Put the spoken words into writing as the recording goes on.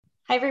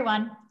Hi,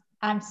 everyone.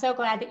 I'm so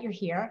glad that you're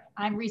here.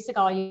 I'm Risa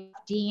Galyup,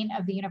 Dean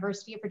of the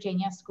University of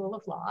Virginia School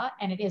of Law,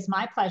 and it is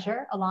my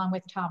pleasure, along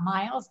with Tom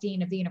Miles,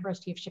 Dean of the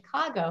University of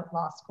Chicago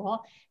Law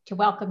School, to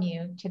welcome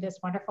you to this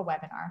wonderful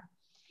webinar.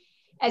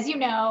 As you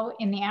know,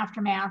 in the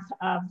aftermath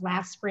of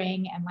last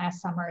spring and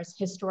last summer's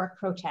historic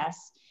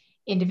protests,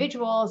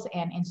 individuals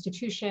and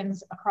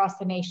institutions across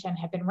the nation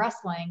have been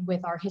wrestling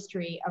with our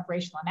history of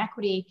racial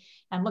inequity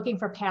and looking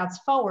for paths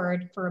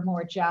forward for a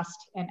more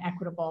just and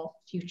equitable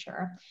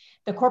future.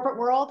 The corporate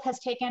world has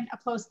taken a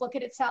close look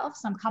at itself.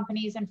 Some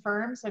companies and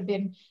firms have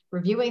been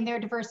reviewing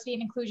their diversity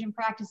and inclusion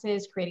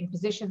practices, creating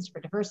positions for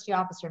diversity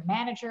officer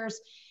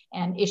managers,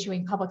 and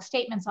issuing public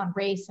statements on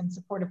race and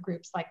supportive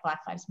groups like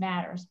Black Lives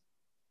Matter.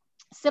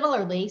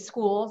 Similarly,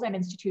 schools and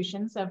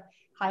institutions of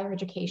higher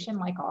education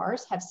like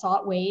ours have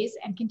sought ways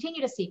and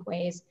continue to seek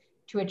ways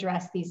to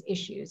address these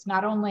issues,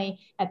 not only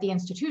at the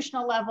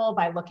institutional level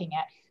by looking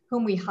at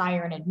whom we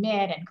hire and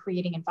admit and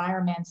creating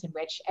environments in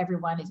which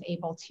everyone is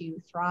able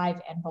to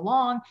thrive and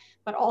belong,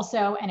 but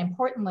also, and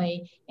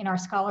importantly, in our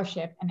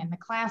scholarship and in the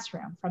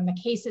classroom. From the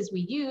cases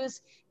we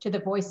use to the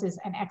voices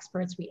and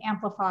experts we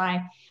amplify,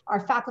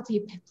 our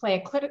faculty play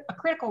a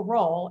critical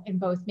role in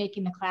both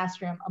making the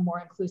classroom a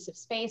more inclusive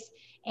space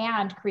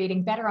and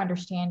creating better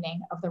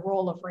understanding of the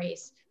role of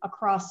race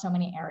across so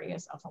many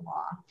areas of the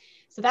law.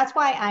 So that's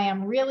why I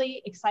am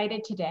really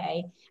excited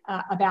today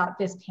about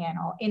this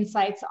panel,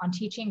 Insights on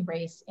Teaching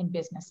Race in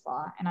Business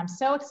Law. And I'm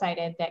so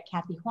excited that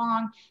Kathy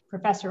Huang,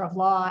 Professor of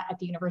Law at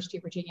the University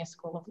of Virginia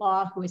School of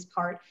Law, who is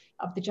part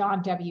of the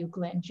John W.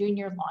 Glenn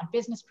Jr. Law and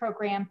Business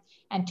Program,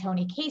 and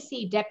Tony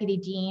Casey, Deputy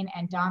Dean,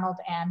 and Donald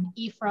M.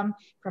 Ephraim,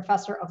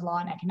 Professor of Law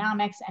and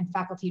Economics and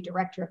Faculty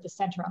Director of the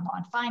Center on Law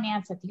and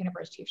Finance at the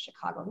University of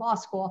Chicago Law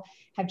School,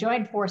 have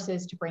joined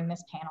forces to bring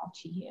this panel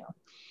to you.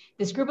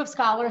 This group of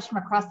scholars from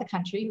across the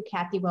country, who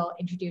Kathy will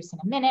introduce in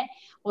a minute,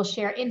 will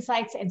share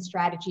insights and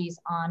strategies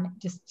on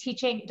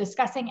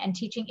discussing and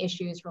teaching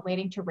issues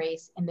relating to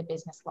race in the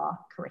business law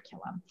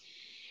curriculum.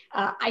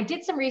 I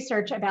did some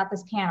research about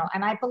this panel,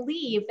 and I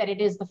believe that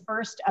it is the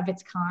first of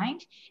its kind.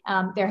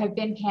 There have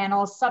been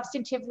panels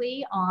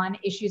substantively on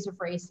issues of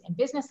race in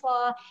business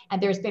law,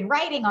 and there's been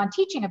writing on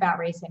teaching about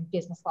race in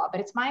business law, but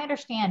it's my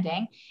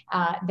understanding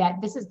that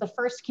this is the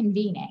first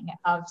convening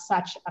of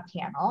such a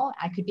panel.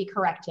 I could be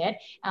corrected,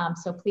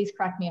 so please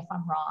correct me if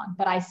I'm wrong,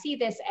 but I see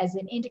this as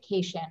an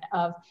indication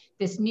of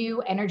this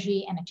new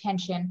energy and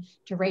attention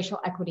to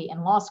racial equity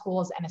in law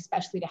schools, and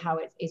especially to how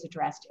it is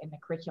addressed in the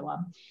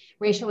curriculum.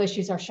 Racial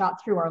issues are shot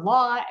through our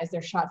law as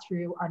they're shot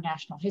through our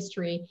national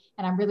history.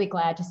 And I'm really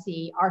glad to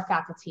see our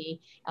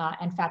faculty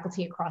and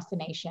faculty across the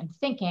nation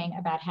thinking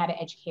about how to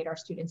educate our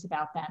students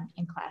about them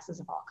in classes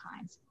of all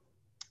kinds.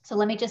 So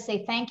let me just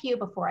say thank you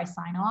before I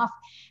sign off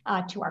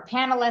to our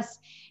panelists,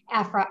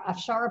 Afra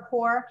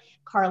Afsharapur,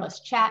 Carlos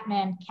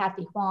Chapman,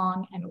 Kathy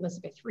Huang, and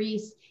Elizabeth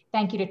Reese.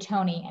 Thank you to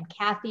Tony and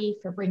Kathy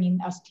for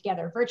bringing us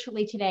together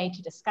virtually today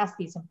to discuss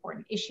these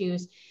important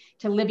issues.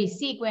 To Libby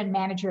Seguin,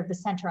 manager of the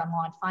Center on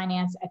Law and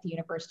Finance at the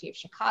University of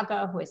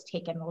Chicago, who has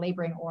taken the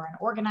laboring oar in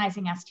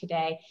organizing us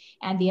today,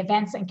 and the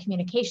events and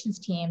communications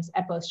teams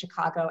at both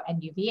Chicago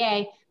and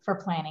UVA for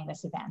planning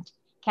this event.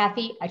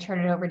 Kathy, I turn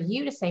it over to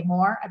you to say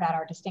more about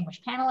our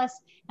distinguished panelists,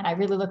 and I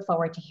really look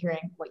forward to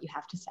hearing what you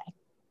have to say.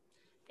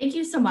 Thank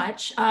you so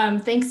much.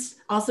 Thanks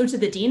also to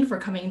the Dean for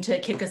coming to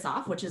kick us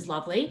off, which is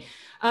lovely.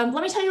 Let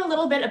me tell you a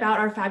little bit about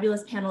our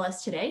fabulous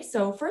panelists today.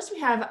 So first we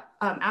have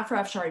Afra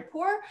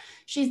Afsharapur.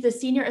 She's the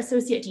Senior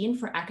Associate Dean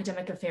for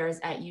Academic Affairs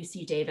at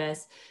UC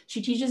Davis.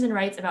 She teaches and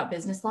writes about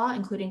business law,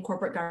 including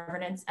corporate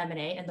governance,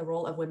 M&A, and the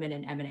role of women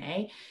in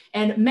M&A.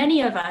 And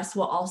many of us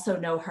will also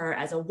know her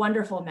as a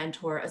wonderful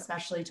mentor,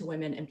 especially to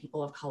women and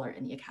people of color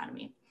in the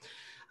academy.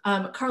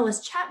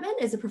 Carlos Chapman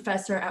is a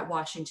professor at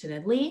Washington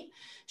and Lee.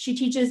 She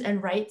teaches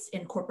and writes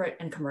in corporate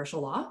and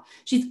commercial law.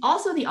 She's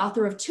also the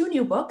author of 2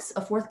 new books,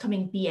 a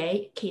forthcoming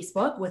BA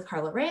casebook with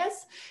Carla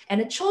Reyes, and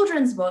a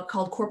children's book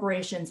called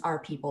Corporations Are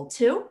People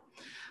Too.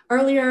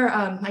 Earlier,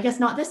 I guess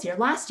not this year,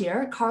 last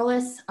year,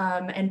 Carlos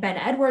and Ben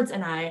Edwards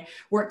and I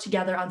worked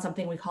together on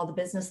something we call the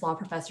Business Law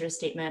Professor's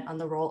Statement on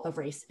the Role of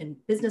Race in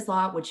Business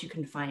Law, which you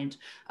can find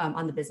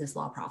on the Business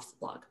Law Profs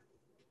blog.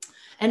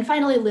 And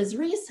finally, Liz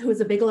Reese, who is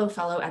a Bigelow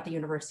Fellow at the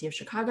University of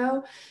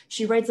Chicago.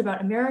 She writes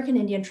about American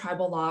Indian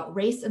tribal law,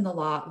 race in the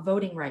law,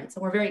 voting rights.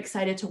 And we're very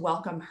excited to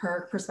welcome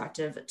her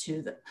perspective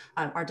to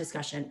our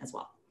discussion as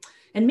well.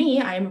 And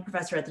me, I am a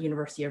professor at the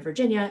University of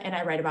Virginia, and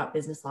I write about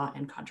business law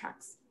and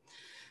contracts.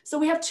 So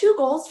we have 2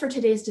 goals for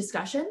today's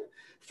discussion.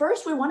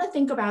 First, we want to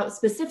think about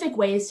specific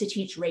ways to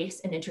teach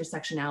race and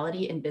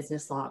intersectionality in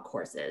business law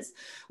courses.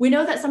 We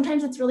know that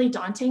sometimes it's really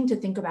daunting to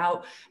think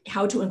about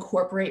how to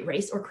incorporate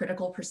race or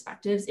critical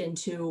perspectives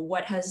into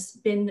what has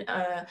been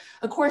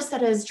a course that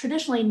has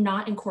traditionally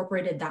not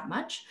incorporated that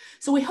much.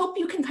 So we hope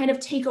you can kind of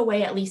take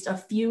away at least a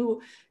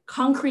few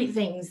concrete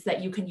things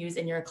that you can use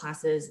in your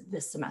classes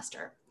this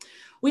semester.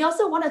 We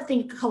also want to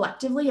think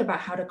collectively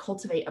about how to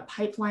cultivate a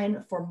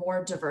pipeline for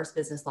more diverse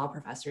business law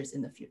professors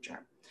in the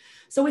future.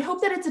 So we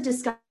hope that it's a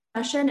discussion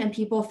session, and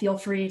people feel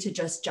free to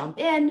just jump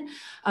in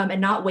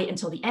and not wait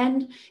until the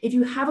end. If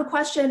you have a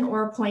question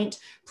or a point,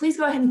 please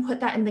go ahead and put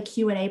that in the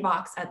Q&A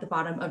box at the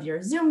bottom of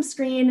your Zoom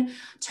screen.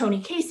 Tony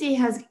Casey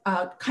has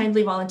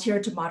kindly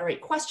volunteered to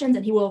moderate questions,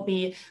 and he will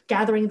be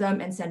gathering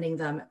them and sending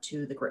them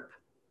to the group.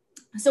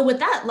 So with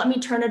that, let me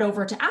turn it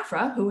over to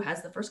Afra, who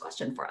has the first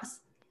question for us.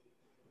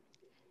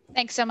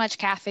 Thanks so much,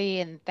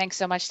 Kathy, and thanks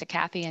so much to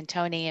Kathy and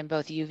Tony in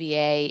both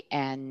UVA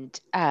and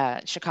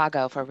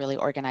Chicago for really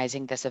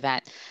organizing this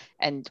event.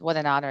 And what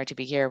an honor to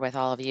be here with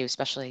all of you,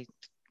 especially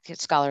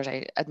scholars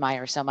I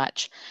admire so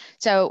much.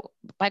 So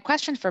my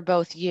question for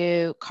both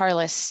you,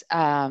 Carlos,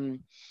 and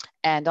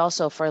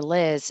also for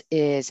Liz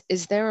is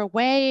there a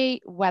way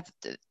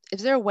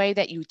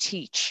that you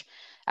teach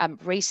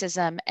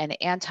racism and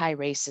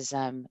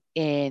anti-racism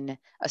in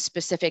a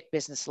specific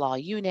business law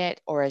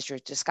unit, or as you're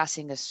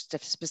discussing a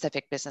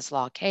specific business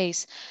law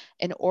case,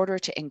 in order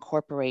to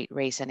incorporate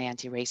race and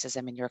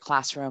anti-racism in your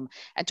classroom?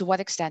 And to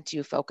what extent do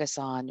you focus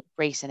on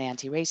race and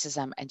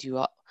anti-racism, and do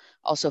you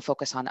also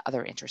focus on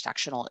other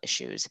intersectional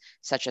issues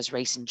such as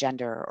race and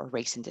gender or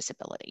race and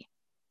disability?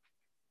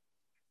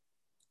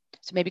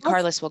 So maybe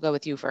Carlos, we'll go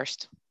with you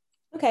first.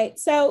 Okay,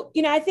 so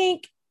I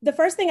think the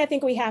first thing I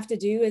think we have to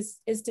do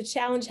is to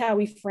challenge how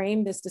we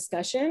frame this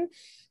discussion.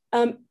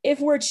 If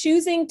we're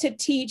choosing to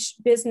teach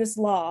business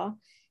law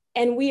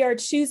and we are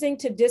choosing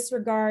to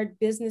disregard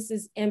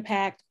business's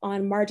impact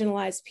on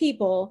marginalized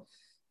people,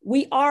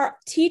 we are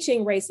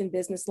teaching race in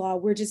business law.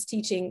 We're just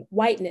teaching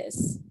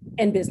whiteness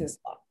in business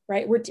law,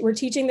 right? We're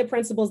teaching the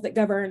principles that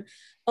govern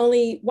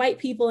only white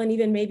people and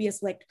even maybe a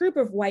select group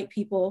of white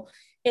people,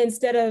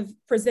 instead of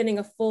presenting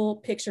a full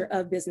picture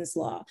of business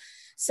law.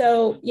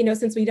 So,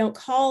 since we don't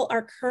call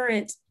our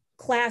current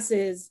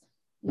classes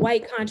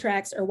white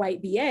contracts or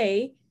white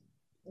BA,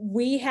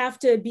 we have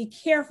to be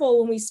careful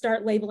when we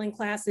start labeling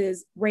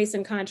classes race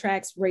and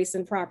contracts, race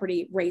and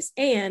property, race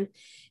and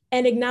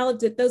acknowledge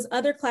that those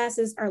other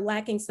classes are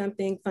lacking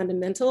something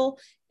fundamental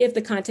if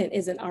the content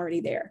isn't already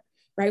there,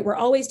 right? We're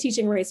always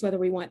teaching race whether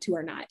we want to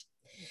or not.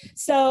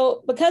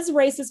 So because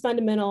race is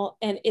fundamental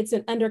and it's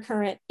an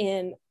undercurrent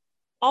in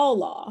all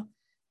law,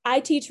 I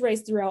teach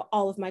race throughout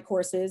all of my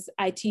courses.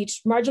 I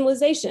teach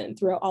marginalization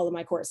throughout all of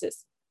my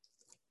courses.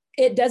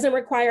 It doesn't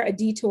require a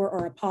detour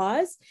or a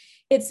pause.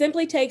 It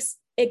simply takes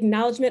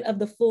acknowledgement of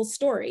the full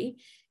story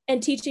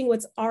and teaching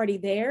what's already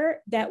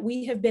there that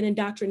we have been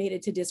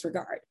indoctrinated to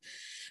disregard.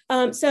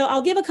 So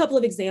I'll give a couple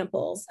of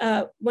examples.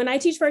 When I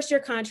teach first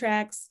year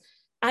contracts,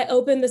 I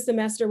open the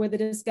semester with a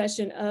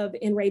discussion of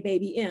In Re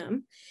Baby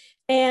M.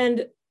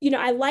 And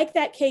I like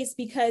that case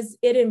because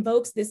it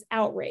invokes this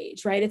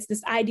outrage, right? It's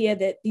this idea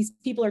that these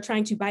people are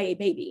trying to buy a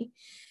baby.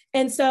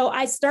 And so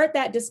I start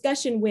that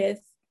discussion with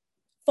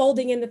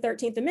folding in the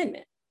 13th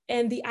Amendment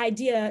and the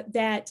idea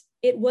that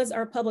it was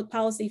our public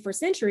policy for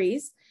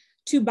centuries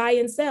to buy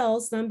and sell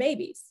some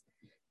babies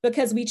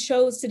because we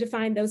chose to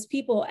define those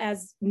people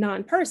as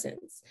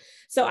non-persons.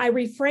 So I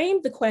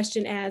reframed the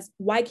question as,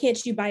 why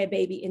can't you buy a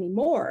baby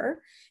anymore?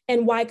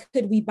 And why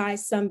could we buy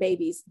some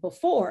babies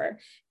before?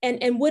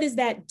 And what does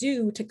that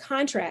do to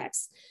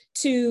contracts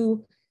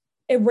to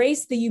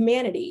erase the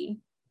humanity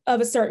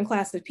of a certain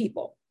class of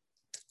people?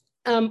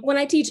 When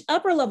I teach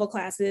upper level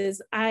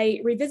classes,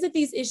 I revisit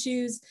these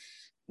issues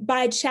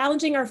by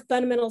challenging our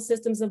fundamental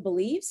systems of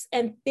beliefs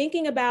and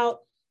thinking about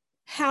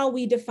how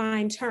we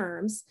define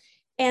terms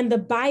and the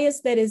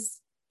bias that is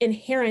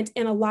inherent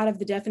in a lot of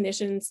the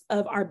definitions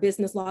of our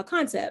business law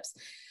concepts.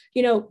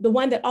 The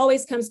one that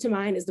always comes to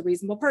mind is the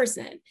reasonable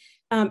person.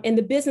 In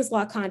the business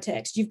law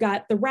context, you've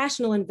got the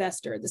rational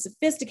investor, the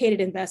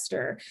sophisticated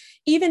investor,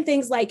 even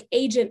things like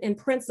agent and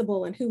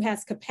principal and who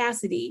has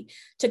capacity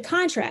to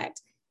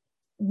contract.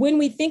 When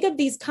we think of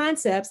these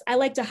concepts, I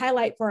like to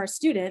highlight for our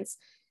students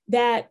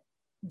that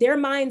their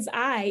mind's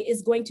eye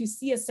is going to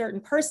see a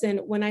certain person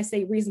when I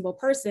say reasonable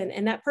person,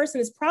 and that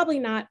person is probably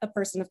not a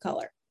person of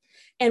color.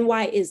 And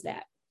why is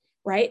that,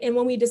 right? And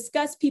when we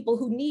discuss people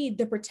who need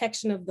the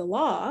protection of the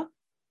law,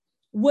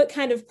 what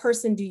kind of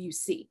person do you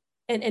see?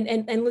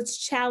 And let's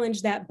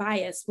challenge that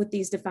bias with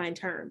these defined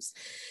terms.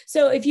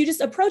 So if you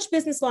just approach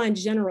business law in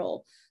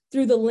general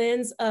through the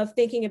lens of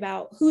thinking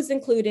about who's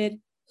included,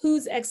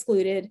 who's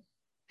excluded,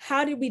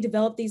 how did we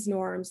develop these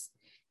norms,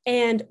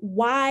 and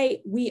why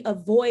we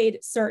avoid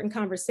certain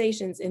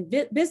conversations in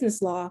business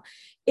law,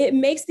 it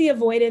makes the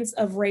avoidance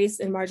of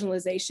race and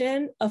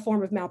marginalization a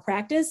form of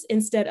malpractice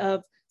instead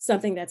of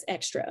something that's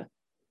extra.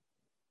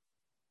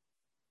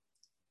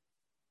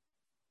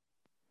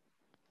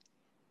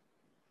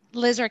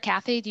 Liz or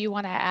Kathy, do you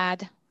want to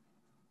add?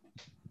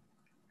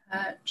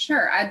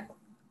 Sure, I'd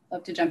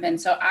love to jump in.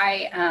 So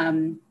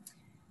I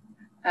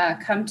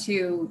come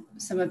to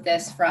some of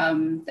this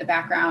from the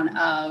background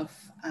of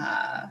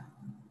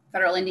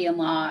federal Indian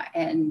law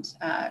and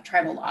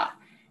tribal law.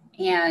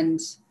 And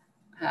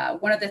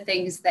one of the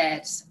things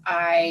that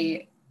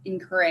I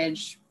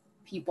encourage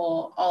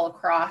people all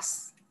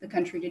across the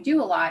country to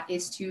do a lot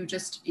is to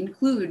just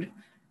include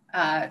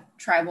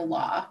tribal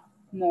law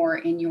more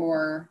in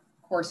your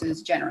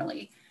courses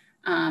generally,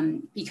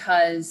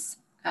 because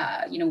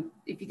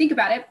if you think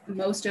about it,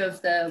 most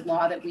of the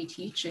law that we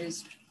teach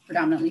is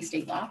predominantly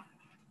state law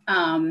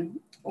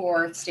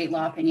or state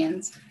law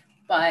opinions.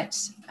 But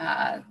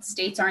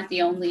states aren't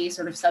the only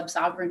sort of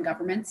sub-sovereign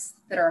governments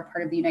that are a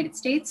part of the United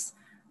States.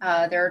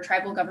 There are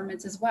tribal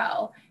governments as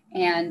well.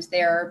 And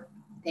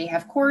they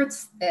have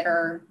courts that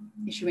are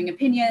issuing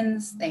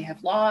opinions, they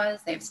have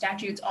laws, they have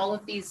statutes, all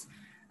of these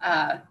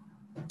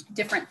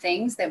different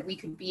things that we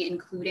could be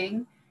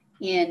including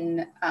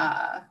in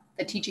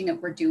the teaching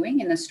that we're doing,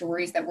 in the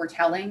stories that we're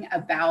telling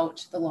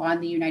about the law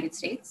in the United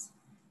States.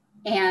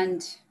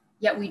 And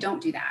yet we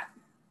don't do that.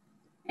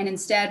 And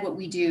instead, what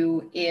we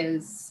do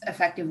is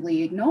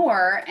effectively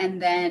ignore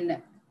and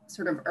then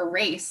sort of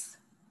erase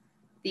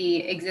the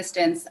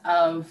existence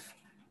of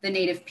the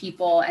Native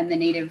people and the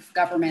Native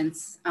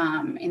governments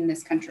in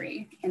this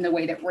country in the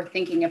way that we're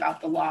thinking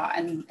about the law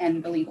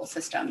and the legal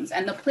systems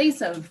and the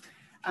place of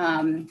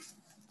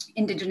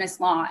Indigenous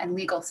law and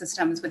legal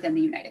systems within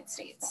the United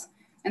States.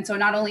 And so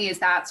not only is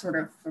that sort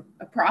of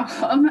a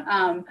problem,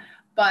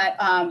 but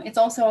it's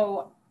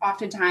also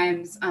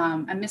oftentimes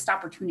a missed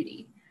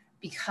opportunity,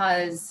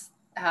 because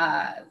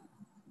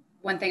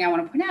one thing I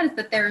want to point out is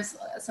that there's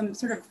some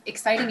sort of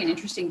exciting and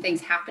interesting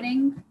things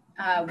happening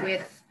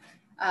with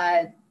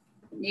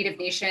Native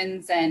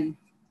nations and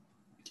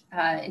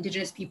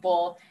Indigenous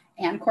people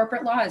and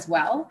corporate law as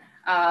well.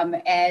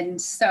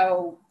 And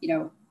so,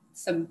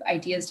 some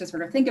ideas to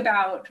sort of think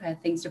about,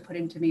 things to put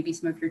into maybe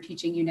some of your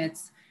teaching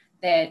units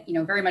that,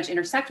 very much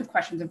intersect with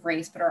questions of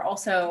race, but are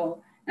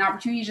also an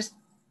opportunity to just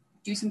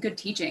do some good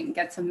teaching,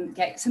 get some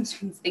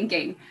students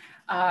thinking.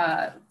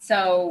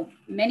 So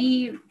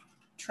many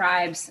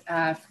tribes,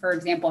 for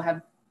example,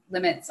 have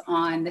limits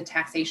on the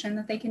taxation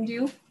that they can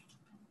do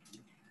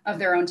of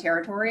their own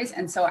territories.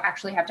 And so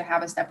actually have to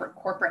have a separate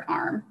corporate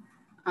arm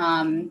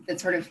that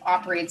sort of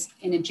operates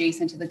in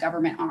adjacent to the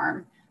government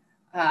arm.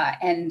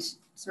 And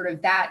sort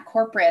of that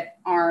corporate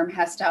arm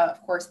has to,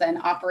 of course, then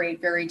operate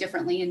very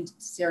differently and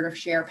sort of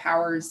share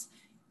powers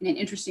in an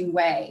interesting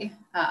way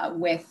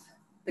with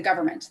the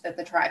government that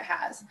the tribe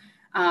has.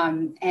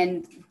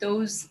 And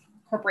those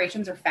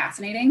corporations are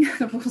fascinating.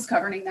 The rules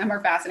governing them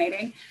are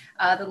fascinating.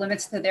 The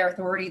limits to their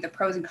authority, the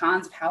pros and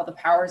cons of how the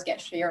powers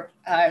get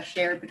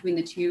shared between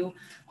the two.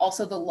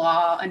 Also the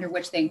law under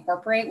which they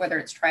incorporate, whether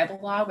it's tribal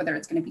law, whether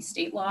it's going to be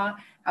state law,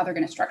 how they're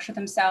going to structure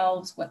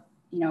themselves,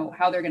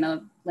 how they're going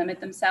to limit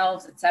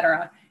themselves, et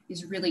cetera,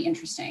 is really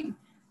interesting.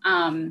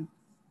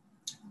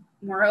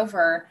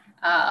 Moreover,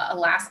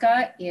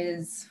 Alaska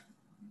is,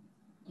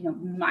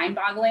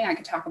 mind-boggling. I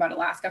could talk about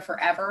Alaska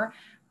forever,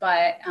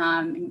 but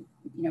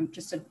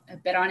just a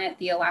bit on it.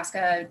 The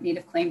Alaska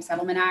Native Claims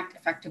Settlement Act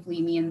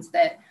effectively means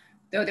that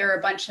though there are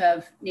a bunch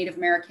of Native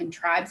American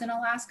tribes in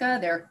Alaska,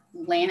 their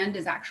land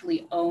is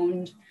actually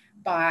owned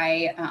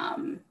by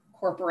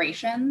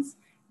corporations,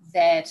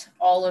 that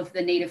all of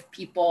the Native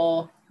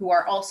people who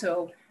are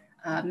also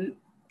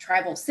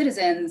tribal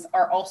citizens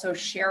are also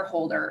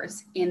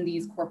shareholders in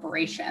these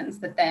corporations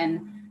that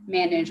then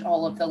manage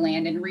all of the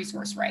land and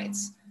resource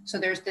rights. So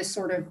there's this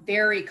sort of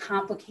very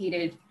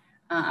complicated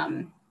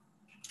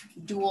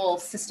dual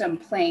system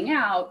playing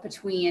out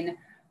between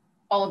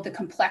all of the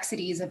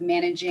complexities of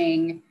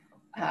managing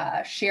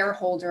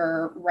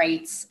shareholder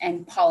rights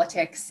and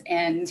politics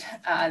and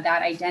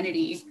that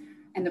identity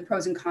and the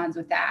pros and cons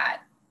with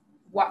that.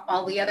 While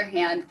on the other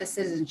hand, the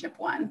citizenship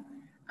one.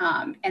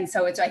 And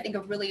so it's, I think,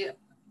 a really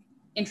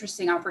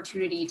interesting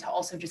opportunity to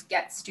also just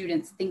get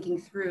students thinking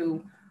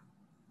through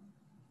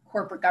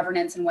corporate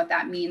governance and what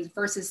that means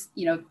versus,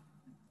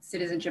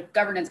 citizenship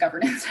governance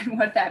and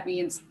what that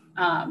means,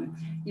 on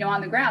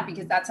the ground,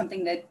 because that's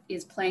something that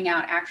is playing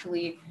out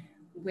actually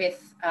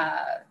with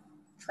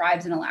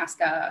tribes in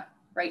Alaska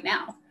right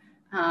now.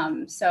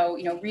 So,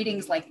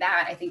 readings like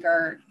that, I think,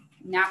 are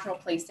natural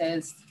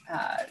places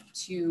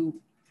to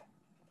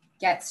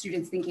get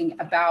students thinking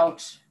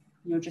about,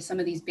 just some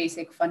of these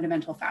basic,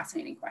 fundamental,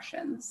 fascinating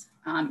questions.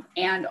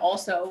 And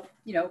also,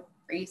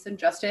 race and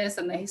justice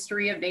and the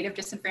history of Native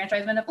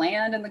disenfranchisement of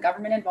land and the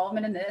government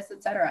involvement in this,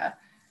 et cetera.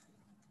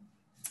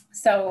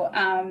 So,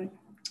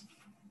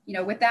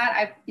 with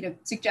that, I've,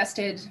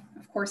 suggested,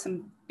 of course,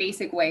 some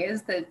basic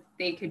ways that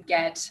they could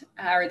get,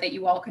 or that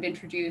you all could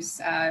introduce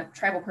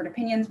tribal court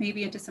opinions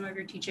maybe into some of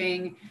your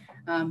teaching.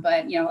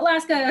 But,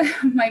 Alaska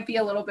might be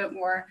a little bit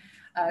more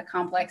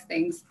complex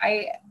things.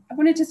 I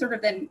wanted to sort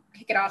of then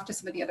kick it off to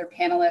some of the other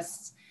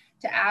panelists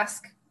to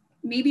ask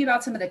maybe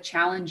about some of the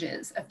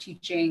challenges of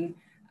teaching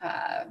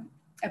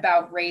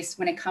about race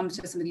when it comes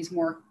to some of these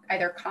more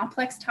either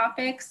complex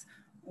topics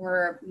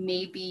or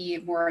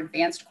maybe more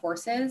advanced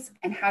courses,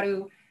 and how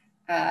to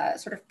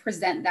sort of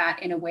present that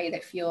in a way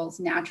that feels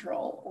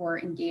natural or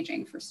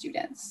engaging for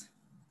students.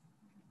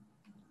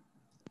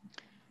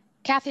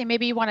 Kathy,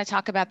 maybe you want to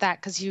talk about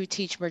that because you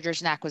teach mergers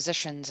and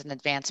acquisitions and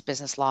advanced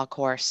business law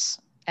course,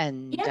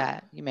 and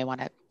you may want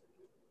to.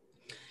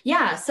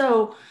 Yeah,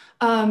 so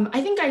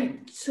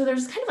So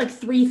there's kind of like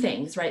three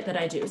things, right, that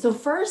I do. So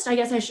first, I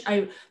guess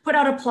I put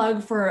out a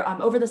plug for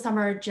over the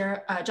summer,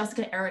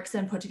 Jessica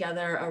Erickson put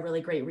together a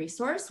really great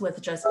resource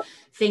with just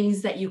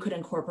things that you could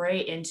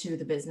incorporate into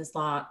the business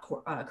law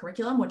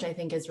curriculum, which I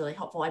think is really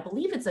helpful. I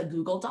believe it's a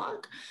Google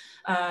Doc.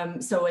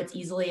 So it's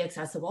easily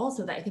accessible.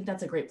 So I think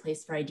that's a great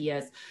place for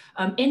ideas.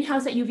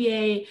 In-house at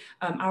UVA,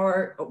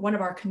 one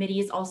of our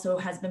committees also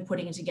has been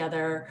putting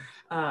together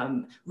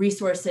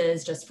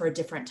resources just for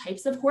different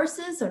types of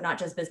courses. So not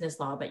just business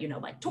law, but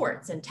like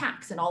torts and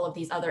tax and all of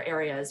these other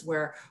areas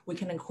where we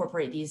can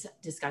incorporate these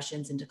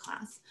discussions into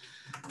class.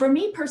 For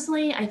me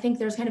personally, I think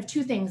there's kind of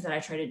two things that I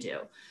try to do.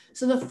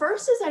 So the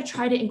first is I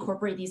try to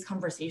incorporate these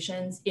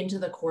conversations into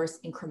the course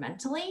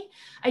incrementally.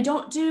 I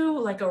don't do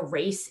like a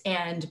race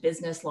and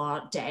business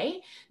law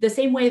day, the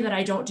same way that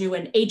I don't do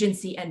an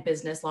agency and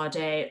business law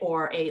day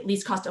or a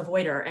least cost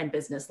avoider and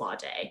business law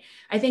day.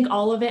 I think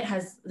all of it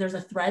there's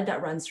a thread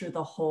that runs through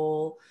the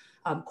whole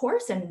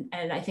course. And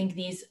I think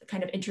these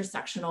kind of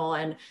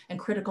intersectional and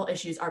critical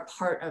issues are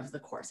part of the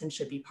course and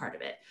should be part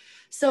of it.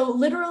 So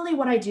literally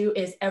what I do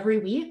is every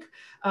week,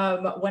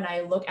 when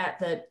I look at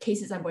the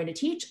cases I'm going to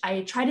teach,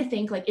 I try to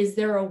think like, is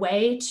there a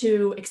way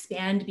to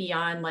expand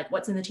beyond like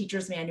what's in the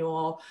teacher's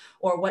manual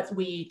or what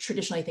we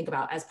traditionally think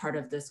about as part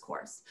of this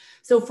course?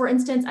 So for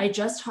instance, I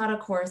just taught a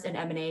course in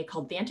M&A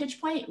called Vantage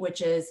Point,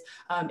 which is,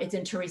 it's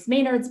in Therese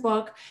Maynard's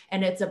book,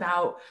 and it's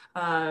about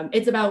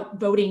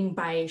voting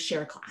by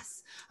share class.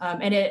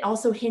 And it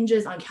also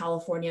hinges on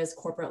California's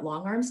corporate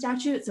long-arm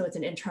statute. So it's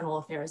an internal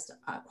affairs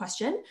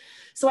question.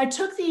 So I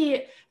took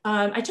the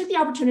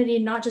opportunity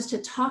not just to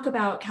talk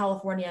about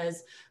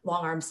California's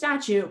long-arm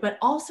statute, but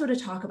also to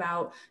talk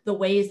about the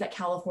ways that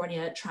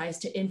California tries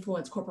to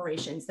influence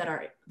corporations that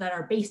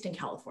are based in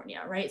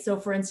California, right? So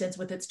for instance,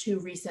 with its two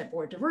recent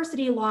board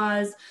diversity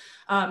laws,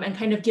 and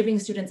kind of giving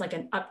students like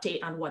an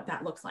update on what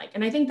that looks like.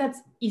 And I think that's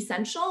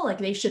essential. Like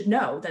they should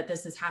know that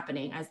this is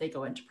happening as they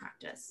go into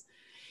practice.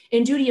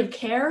 In Duty of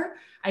Care,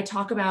 I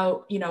talk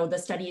about, the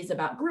studies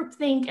about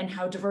groupthink and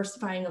how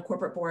diversifying a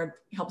corporate board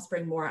helps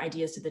bring more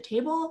ideas to the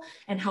table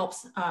and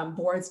helps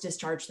boards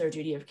discharge their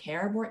duty of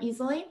care more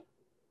easily.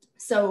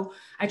 So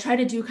I try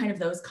to do kind of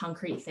those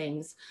concrete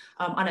things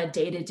on a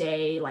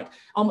day-to-day, like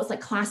almost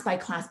like class by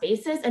class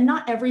basis. And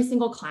not every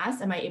single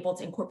class am I able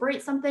to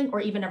incorporate something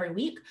or even every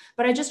week,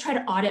 but I just try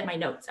to audit my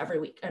notes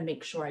every week and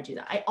make sure I do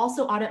that. I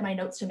also audit my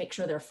notes to make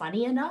sure they're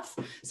funny enough.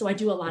 So I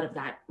do a lot of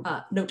that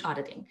note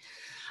auditing.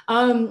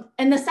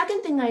 And the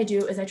second thing I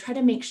do is I try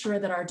to make sure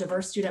that our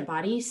diverse student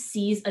body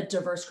sees a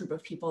diverse group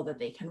of people that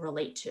they can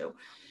relate to.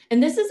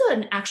 And this is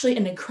actually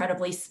an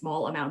incredibly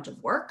small amount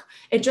of work.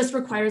 It just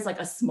requires like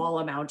a small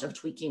amount of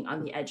tweaking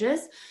on the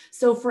edges.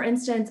 So for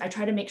instance, I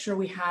try to make sure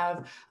we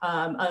have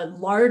a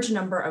large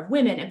number of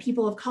women and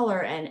people of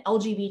color and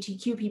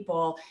LGBTQ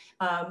people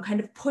kind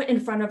of put in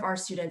front of our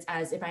students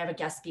as if I have a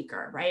guest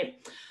speaker,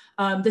 right?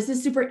 This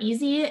is super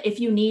easy.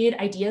 If you need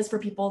ideas for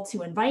people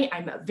to invite,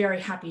 I'm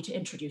very happy to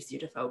introduce you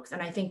to folks.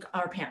 And I think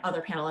our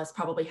other panelists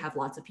probably have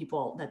lots of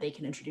people that they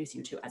can introduce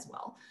you to as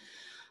well.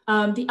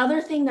 The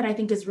other thing that I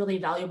think is really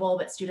valuable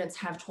that students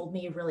have told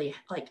me really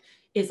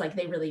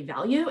they really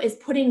value is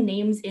putting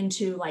names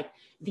into like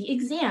the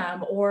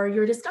exam or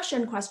your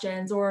discussion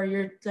questions or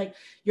your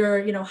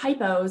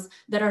hypos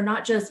that are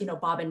not just,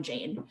 Bob and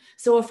Jane.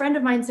 So a friend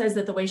of mine says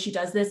that the way she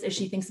does this is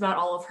she thinks about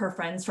all of her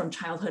friends from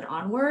childhood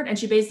onward, and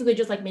she basically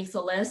just like makes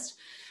a list.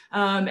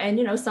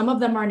 And some of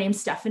them are named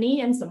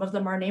Stephanie and some of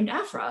them are named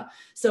Afra.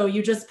 So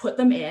you just put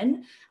them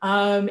in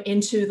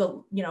into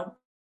the,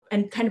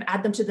 and kind of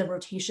add them to the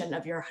rotation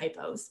of your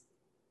hypos.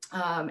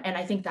 And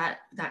I think that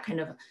kind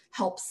of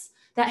helps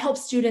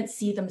students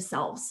see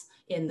themselves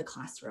in the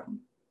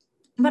classroom.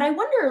 But I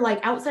wonder, like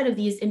outside of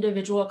these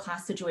individual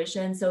class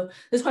situations, so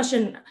this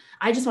question,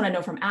 I just want to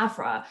know from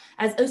Afra,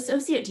 as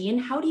Associate Dean,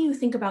 how do you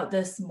think about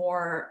this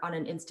more on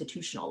an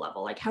institutional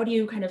level? Like how do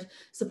you kind of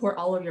support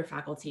all of your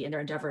faculty in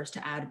their endeavors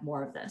to add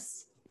more of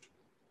this?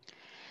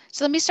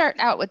 So let me start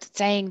out with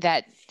saying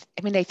that,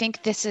 I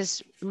think this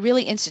is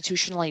really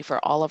institutionally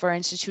for all of our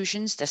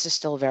institutions, this is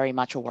still very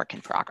much a work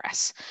in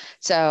progress.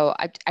 So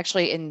I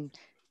actually, in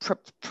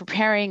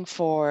preparing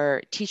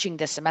for teaching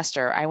this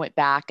semester, I went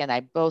back and I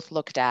both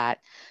looked at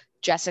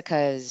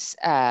Jessica's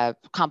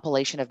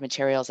compilation of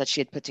materials that she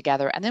had put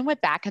together, and then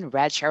went back and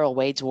read Cheryl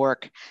Wade's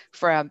work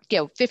from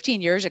 15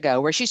 years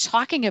ago, where she's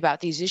talking about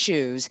these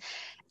issues.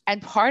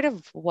 And part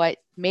of what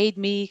made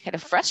me kind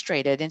of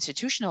frustrated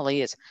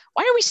institutionally is,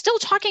 why are we still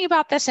talking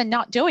about this and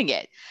not doing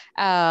it,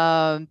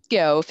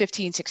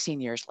 15,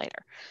 16 years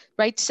later,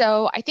 right?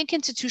 So I think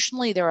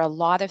institutionally, there are a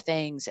lot of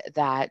things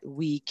that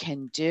we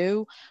can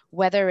do,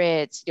 whether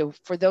it's,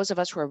 for those of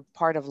us who are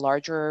part of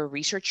larger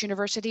research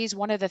universities,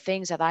 one of the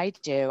things that I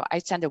do, I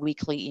send a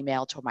weekly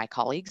email to my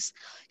colleagues,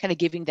 kind of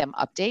giving them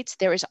updates.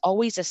 There is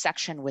always a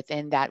section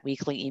within that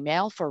weekly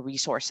email for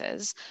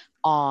resources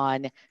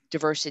on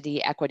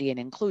diversity, equity, and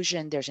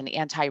inclusion. There's an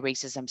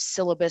anti-racism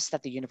syllabus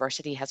that the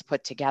university has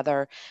put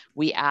together.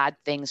 We add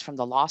things from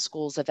the law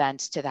school's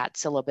events to that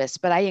syllabus,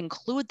 but I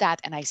include that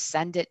and I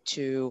send it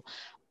to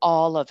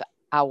all of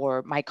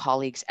my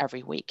colleagues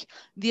every week.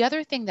 The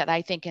other thing that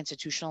I think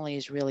institutionally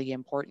is really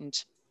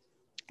important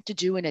to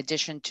do, in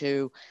addition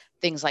to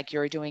things like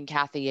you're doing,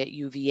 Kathy, at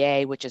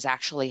UVA, which is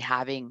actually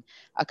having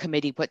a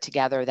committee put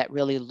together that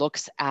really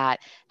looks at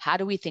how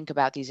do we think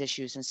about these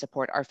issues and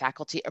support our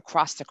faculty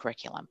across the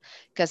curriculum.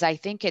 Because I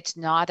think it's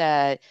not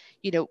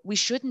we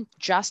shouldn't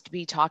just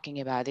be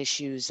talking about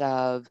issues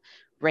of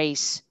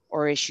race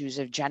or issues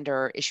of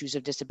gender, issues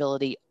of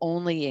disability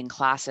only in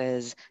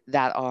classes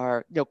that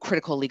are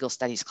critical legal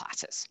studies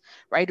classes,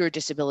 right? Or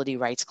disability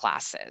rights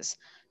classes.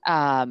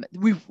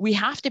 We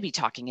have to be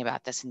talking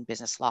about this in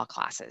business law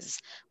classes.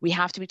 We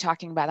have to be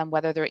talking about them,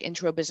 whether they're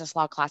intro business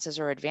law classes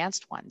or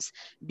advanced ones,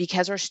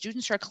 because our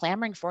students are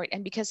clamoring for it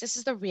and because this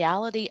is the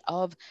reality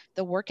of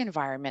the work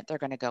environment they're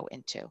going to go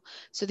into.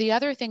 So the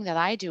other thing that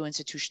I do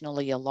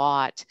institutionally a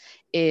lot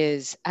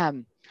is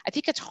I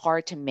think it's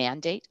hard to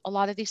mandate a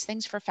lot of these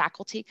things for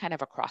faculty kind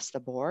of across the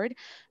board,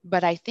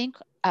 but I think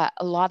a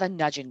lot of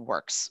nudging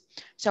works.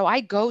 So I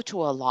go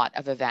to a lot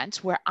of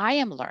events where I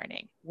am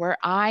learning, where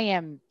I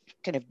am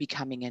kind of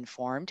becoming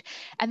informed.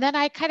 And then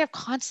I kind of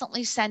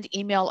constantly send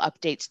email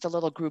updates to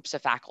little groups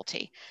of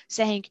faculty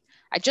saying,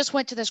 I just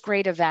went to this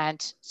great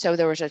event. So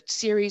there was a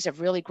series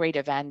of really great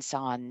events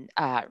on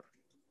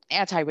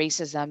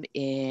anti-racism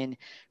in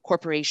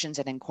corporations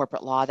and in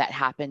corporate law that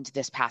happened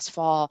this past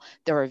fall.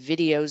 There are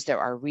videos, there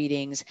are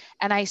readings,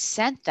 and I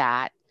sent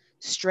that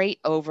straight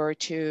over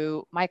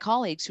to my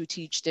colleagues who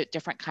teach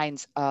different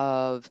kinds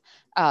of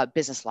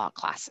business law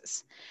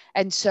classes.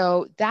 And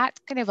so that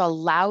kind of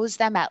allows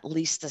them at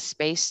least the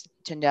space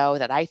to know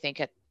that I think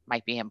it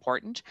might be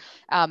important,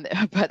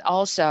 but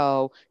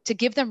also to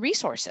give them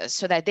resources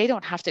so that they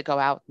don't have to go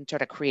out and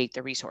sort of create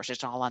the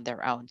resources all on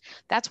their own.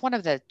 That's one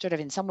of the sort of,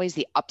 in some ways,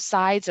 the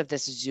upsides of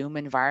this Zoom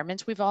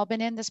environment we've all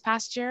been in this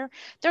past year.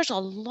 There's a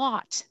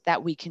lot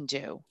that we can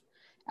do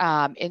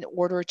in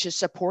order to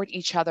support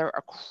each other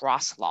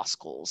across law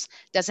schools.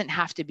 Doesn't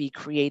have to be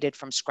created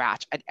from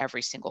scratch at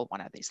every single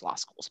one of these law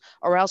schools,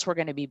 or else we're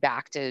going to be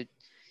back to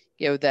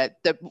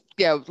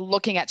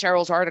looking at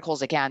Cheryl's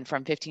articles again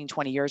from 15,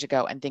 20 years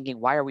ago and thinking,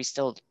 why are we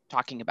still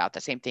talking about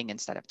the same thing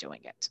instead of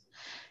doing it?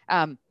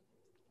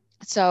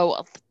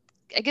 So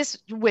I guess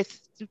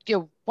with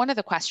one of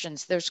the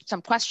questions, there's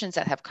some questions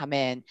that have come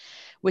in,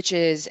 which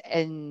is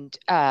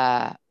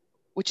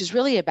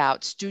really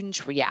about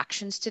students'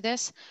 reactions to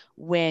this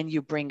when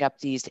you bring up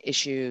these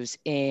issues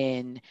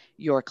in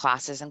your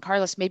classes. And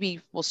Carlos, maybe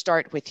we'll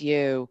start with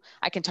you.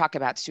 I can talk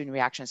about student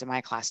reactions in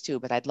my class too,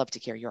 but I'd love to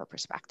hear your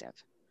perspective.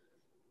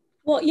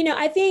 Well,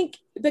 I think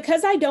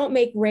because I don't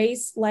make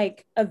race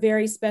like a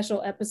very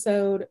special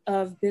episode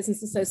of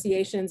business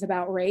associations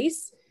about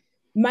race,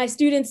 my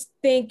students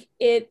think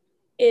it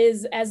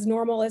is as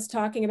normal as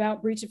talking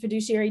about breach of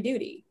fiduciary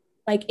duty.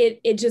 Like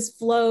it just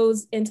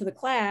flows into the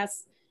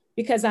class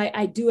because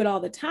I do it all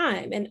the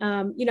time. And,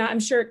 I'm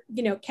sure,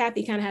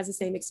 Kathy kind of has the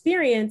same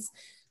experience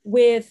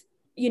with,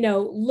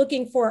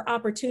 looking for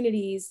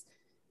opportunities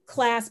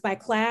class by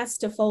class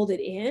to fold it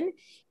in.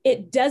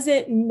 It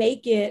doesn't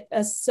make it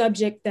a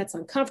subject that's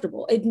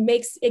uncomfortable.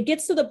 It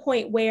gets to the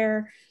point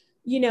where,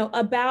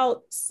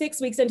 about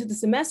 6 weeks into the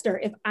semester,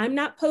 if I'm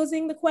not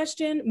posing the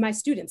question, my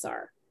students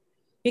are,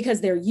 because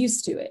they're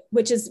used to it,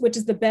 which is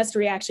the best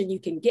reaction you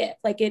can get.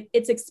 Like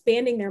it's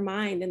expanding their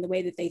mind in the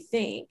way that they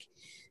think.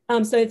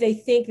 So that they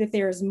think that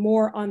there's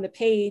more on the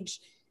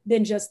page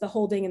than just the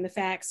holding and the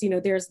facts.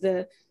 There's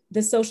the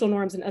social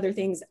norms and other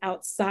things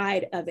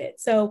outside of it.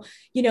 So,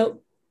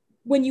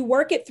 when you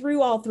work it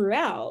through all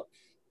throughout,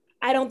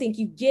 I don't think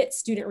you get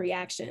student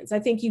reactions. I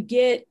think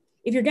if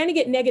you're going to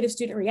get negative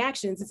student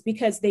reactions, it's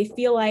because they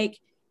feel like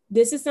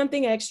this is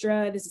something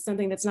extra, this is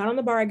something that's not on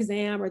the bar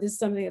exam, or this is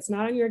something that's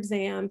not on your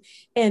exam.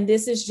 And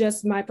this is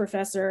just my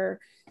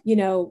professor,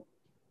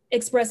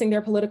 expressing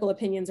their political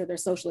opinions or their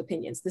social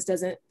opinions. This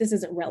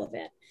isn't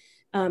relevant.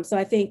 So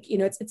I think,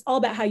 it's all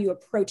about how you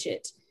approach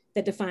it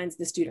that defines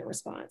the student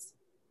response.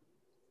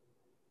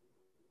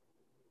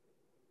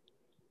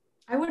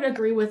 I would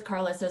agree with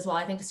Carlos as well.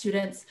 I think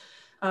students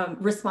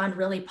respond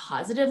really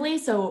positively.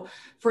 So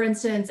for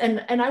instance,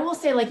 and I will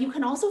say, like, you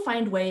can also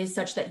find ways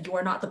such that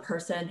you're not the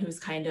person who's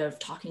kind of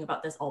talking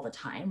about this all the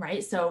time,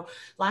 right? So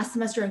last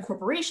semester in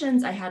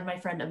corporations, I had my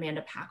friend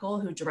Amanda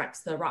Packle, who directs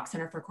the Rock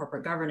Center for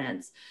Corporate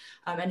Governance,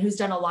 and who's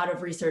done a lot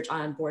of research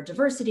on board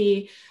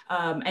diversity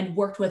and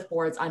worked with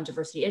boards on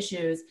diversity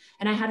issues.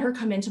 And I had her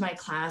come into my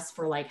class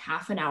for like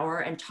half an hour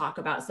and talk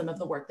about some of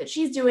the work that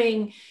she's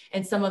doing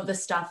and some of the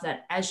stuff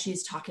that, as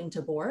she's talking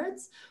to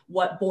boards,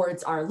 what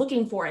boards are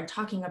looking for and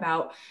talking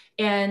about.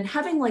 And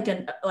having like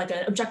an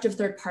objective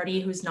third party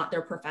who's not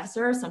their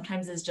professor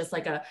sometimes is just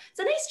like it's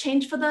a nice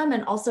change for them.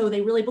 And also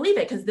they really believe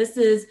it, because this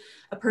is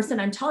a person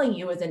I'm telling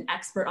you is an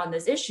expert on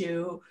this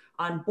issue,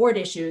 on board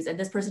issues. And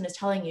this person is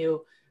telling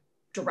you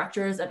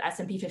directors of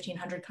S&P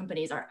 1500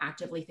 companies are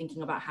actively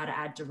thinking about how to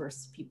add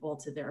diverse people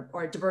to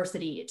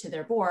diversity to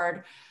their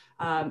board.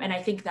 And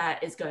I think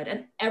that is good.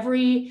 And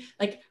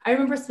I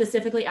remember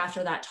specifically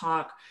after that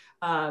talk,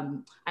 I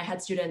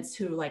had students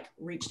who like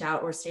reached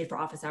out or stayed for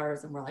office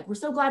hours and were like, we're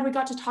so glad we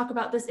got to talk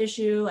about this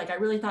issue. Like, I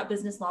really thought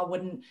business law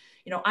wouldn't,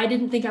 I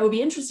didn't think I would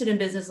be interested in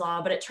business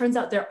law, but it turns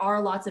out there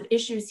are lots of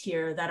issues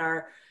here that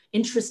are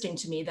interesting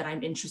to me that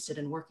I'm interested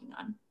in working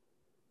on.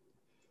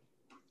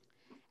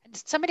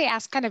 Somebody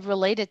asked, kind of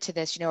related to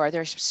this, are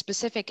there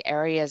specific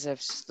areas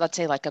of, let's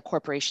say, like a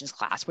corporations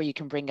class where you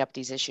can bring up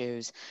these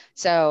issues?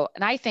 So,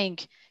 and I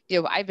think,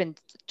 I've been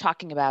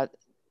talking about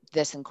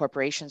this in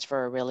corporations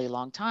for a really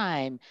long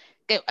time.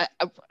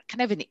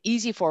 Kind of an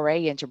easy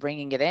foray into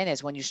bringing it in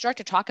is when you start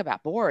to talk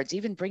about boards,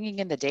 even bringing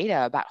in the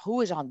data about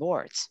who is on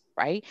boards,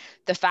 right?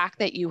 The fact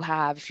that you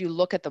have, if you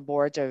look at the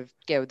boards of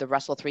the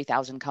Russell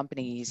 3000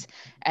 companies,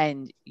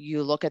 and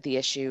you look at the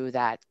issue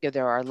that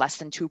there are less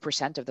than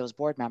 2% of those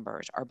board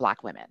members are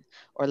Black women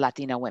or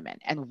Latino women.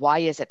 And why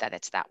is it that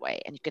it's that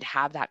way? And you could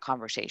have that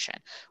conversation.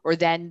 Or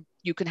then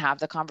you can have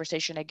the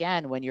conversation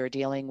again when you're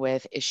dealing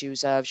with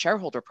issues of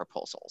shareholder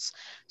proposals.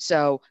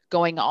 So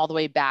going all the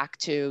way back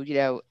to,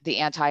 the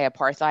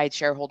anti-apartheid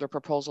shareholder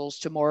proposals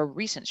to more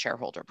recent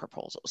shareholder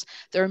proposals.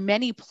 There are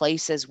many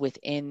places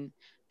within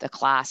the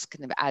class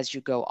kind of as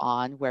you go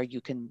on where you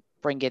can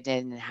bring it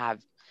in and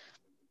have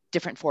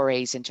different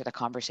forays into the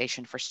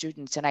conversation for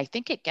students. And I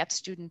think it gets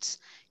students,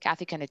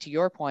 Kathy, kind of to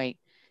your point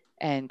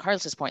and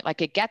Carlos's point,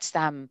 like it gets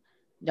them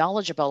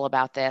knowledgeable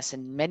about this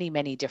in many,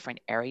 many different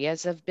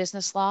areas of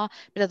business law,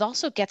 but it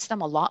also gets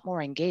them a lot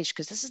more engaged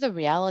because this is the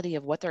reality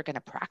of what they're going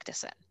to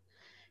practice in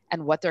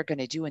and what they're going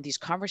to do. And these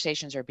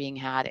conversations are being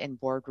had in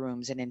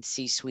boardrooms and in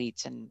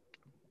C-suites and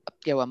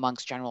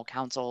amongst general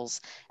counsels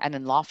and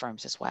in law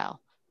firms as well.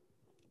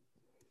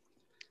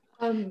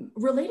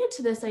 Related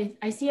to this,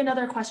 I see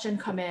another question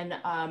come in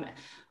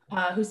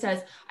who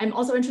says, I'm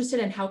also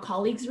interested in how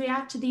colleagues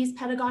react to these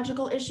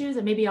pedagogical issues.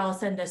 And maybe I'll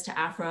send this to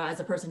Afra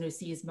as a person who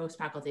sees most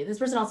faculty. This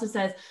person also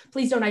says,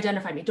 please don't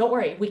identify me. Don't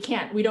worry, we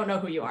don't know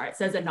who you are. It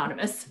says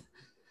anonymous.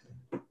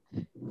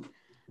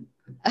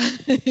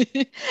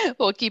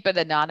 We'll keep it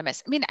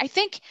anonymous. I mean, I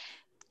think,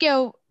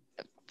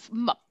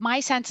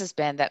 my sense has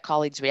been that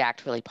colleagues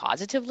react really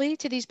positively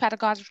to these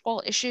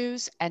pedagogical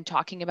issues and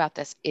talking about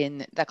this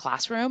in the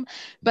classroom.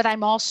 But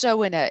I'm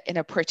also in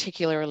a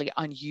particularly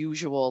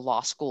unusual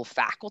law school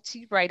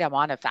faculty, right? I'm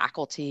on a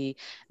faculty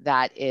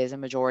that is a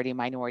majority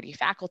minority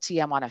faculty.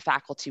 I'm on a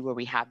faculty where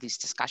we have these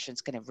discussions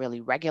kind of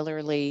really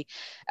regularly.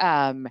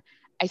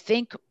 I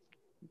think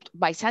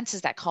my sense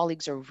is that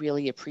colleagues are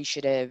really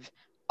appreciative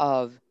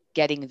of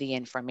getting the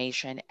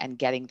information and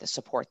getting the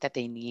support that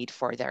they need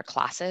for their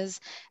classes.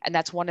 And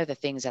that's one of the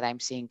things that I'm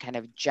seeing kind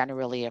of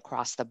generally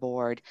across the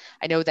board.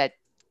 I know that,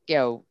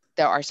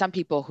 there are some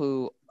people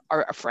who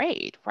are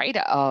afraid, right,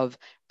 of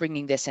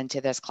bringing this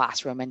into this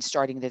classroom and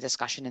starting the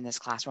discussion in this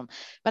classroom.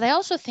 But I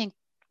also think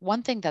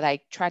one thing that I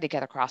try to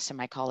get across to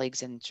my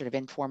colleagues in sort of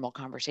informal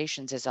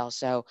conversations is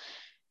also,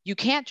 you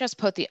can't just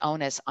put the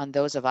onus on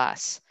those of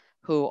us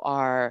who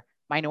are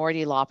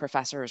minority law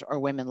professors or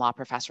women law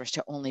professors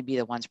to only be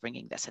the ones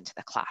bringing this into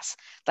the class.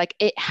 Like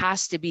it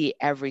has to be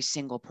every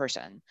single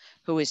person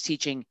who is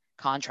teaching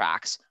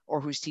contracts or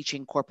who's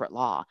teaching corporate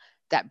law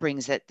that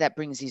brings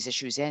these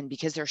issues in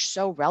because they're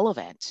so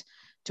relevant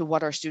to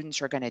what our students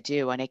are going to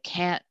do. And it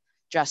can't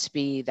just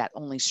be that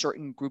only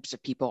certain groups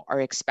of people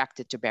are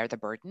expected to bear the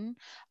burden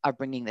of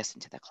bringing this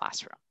into the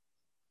classroom.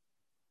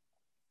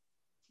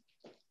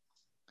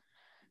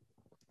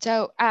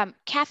 So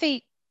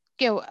Kathy,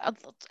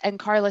 and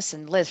Carlos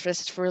and Liz,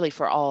 this is really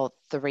for all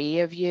three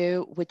of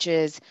you, which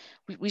is,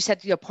 we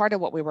said, part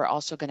of what we were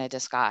also going to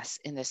discuss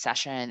in this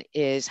session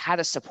is how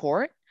to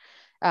support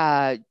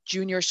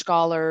junior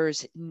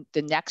scholars,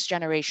 the next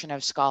generation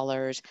of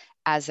scholars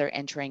as they're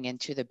entering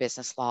into the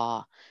business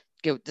law,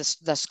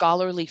 the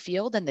scholarly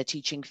field and the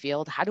teaching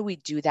field. How do we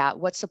do that?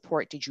 What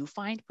support did you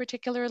find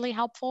particularly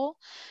helpful?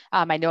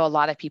 I know a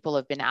lot of people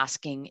have been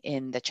asking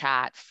in the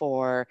chat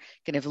for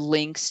kind of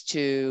links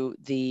to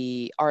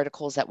the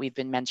articles that we've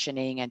been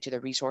mentioning and to the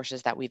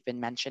resources that we've been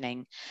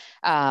mentioning.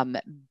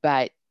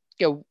 But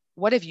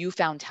what have you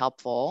found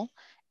helpful?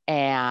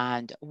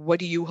 And what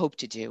do you hope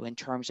to do in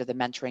terms of the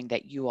mentoring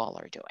that you all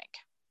are doing?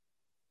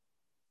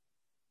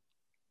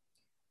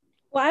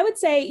 Well, I would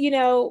say,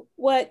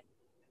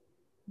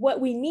 what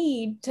we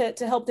need to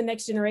help the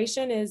next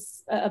generation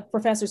is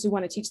professors who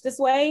want to teach this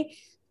way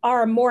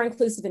are more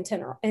inclusive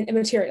in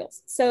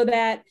materials so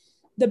that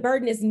the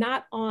burden is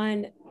not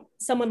on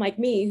someone like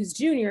me who's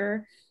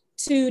junior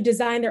to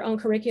design their own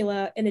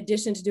curricula in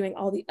addition to doing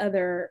all the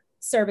other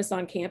service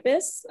on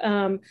campus.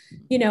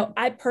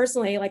 I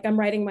personally, I'm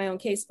writing my own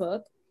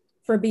casebook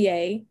for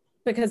BA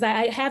because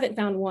I haven't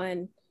found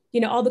one.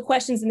 All the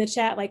questions in the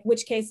chat, like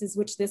which cases,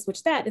 which this,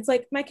 which that. It's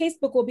like my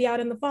casebook will be out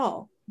in the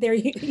fall. There,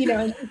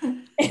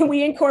 and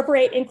we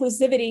incorporate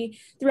inclusivity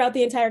throughout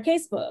the entire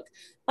casebook.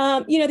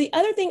 The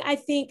other thing I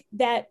think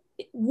that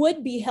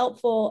would be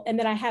helpful and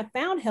that I have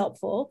found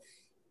helpful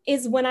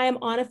is when I am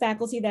on a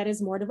faculty that is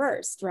more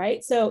diverse,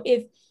 right? So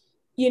if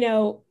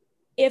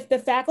the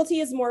faculty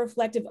is more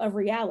reflective of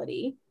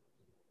reality,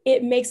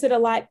 it makes it a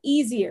lot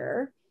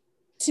easier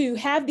to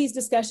have these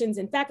discussions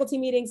in faculty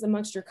meetings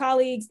amongst your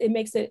colleagues. It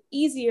makes it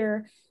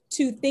easier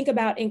to think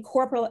about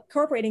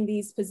incorporating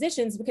these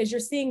positions because you're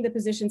seeing the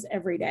positions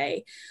every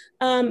day.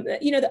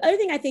 The other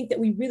thing I think that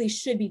we really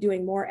should be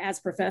doing more as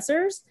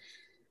professors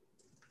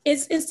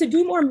is to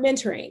do more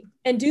mentoring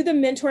and do the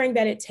mentoring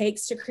that it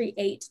takes to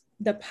create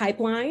the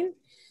pipeline.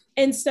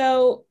 And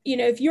so,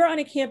 if you're on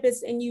a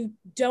campus and you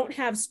don't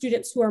have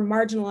students who are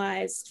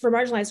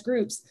marginalized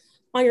groups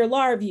on your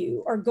law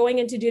review or going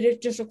into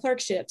judicial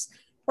clerkships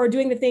or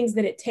doing the things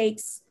that it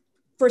takes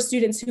for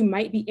students who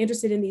might be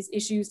interested in these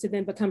issues to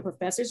then become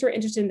professors who are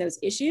interested in those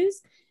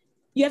issues,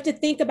 you have to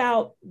think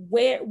about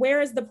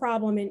where is the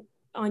problem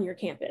on your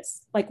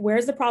campus? Like,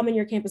 where's the problem in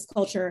your campus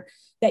culture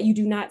that you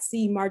do not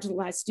see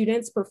marginalized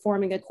students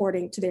performing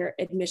according to their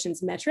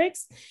admissions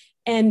metrics?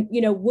 And,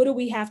 what do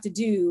we have to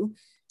do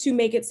to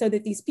make it so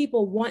that these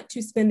people want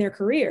to spend their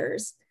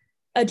careers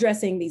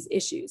addressing these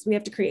issues? We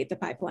have to create the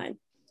pipeline.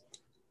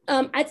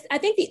 I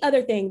think the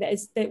other thing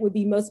that would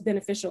be most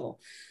beneficial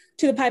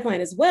to the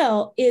pipeline as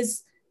well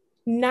is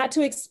not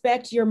to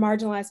expect your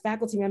marginalized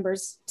faculty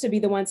members to be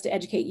the ones to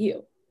educate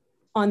you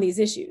on these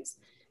issues.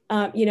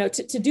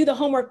 To do the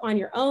homework on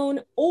your own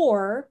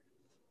or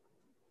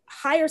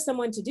hire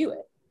someone to do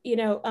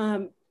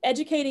it.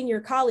 Educating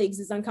your colleagues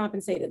is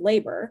uncompensated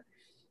labor.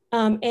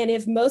 And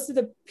if most of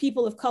the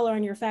people of color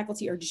on your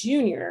faculty are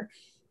junior,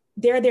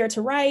 they're there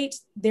to write,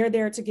 they're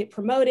there to get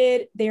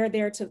promoted, they're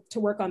there to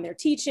work on their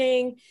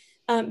teaching,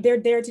 they're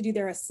there to do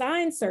their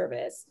assigned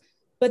service,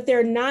 but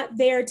they're not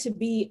there to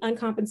be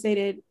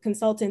uncompensated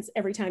consultants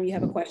every time you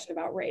have a question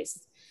about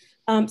race.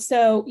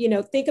 So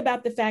think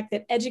about the fact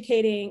that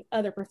educating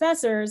other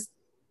professors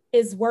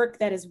is work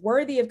that is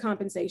worthy of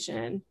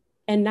compensation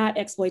and not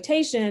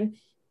exploitation.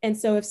 And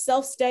so if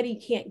self-study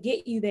can't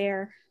get you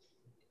there,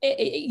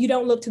 you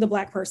don't look to the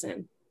Black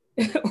person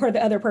or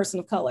the other person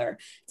of color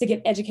to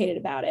get educated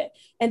about it.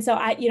 And so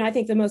I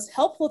think the most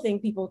helpful thing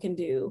people can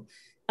do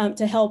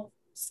to help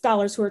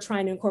scholars who are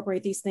trying to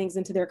incorporate these things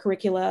into their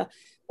curricula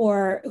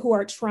or who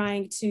are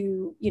trying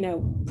to,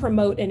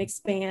 promote and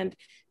expand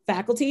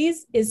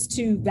faculties is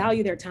to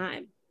value their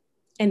time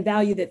and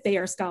value that they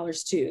are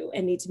scholars too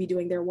and need to be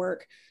doing their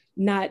work,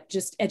 not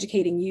just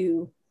educating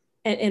you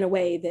in a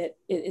way that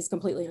is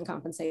completely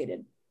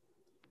uncompensated.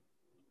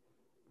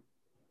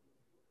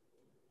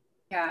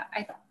 Yeah,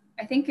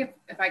 I think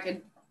if I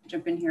could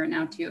jump in here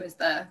now too, as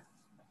the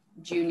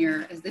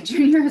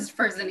juniorest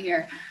person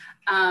here,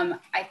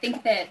 I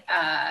think that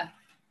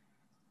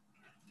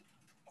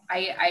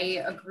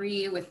I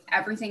agree with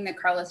everything that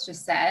Carlos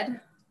just said,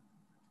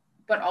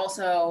 but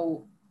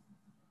also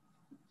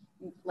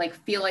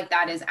feel like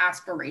that is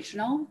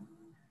aspirational,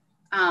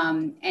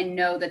 and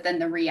know that then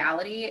the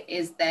reality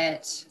is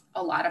that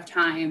a lot of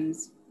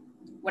times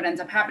what ends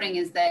up happening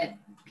is that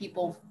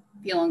people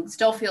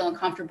still feel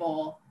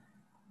uncomfortable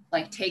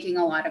taking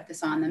a lot of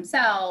this on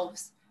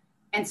themselves.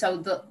 And so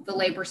the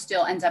labor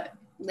still ends up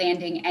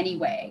landing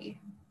anyway,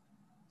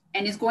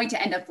 and is going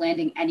to end up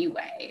landing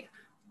anyway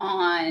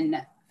on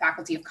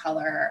faculty of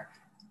color,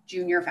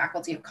 junior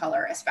faculty of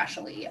color,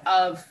 especially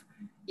of,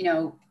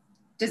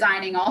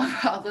 designing all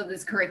of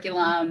this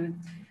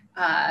curriculum,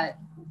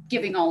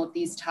 giving all of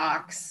these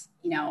talks.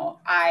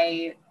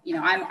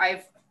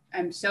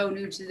 I'm so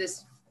new to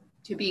this,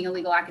 to being a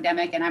legal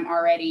academic, and I'm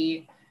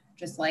already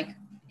just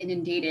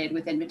inundated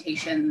with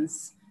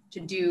invitations to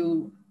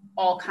do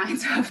all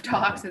kinds of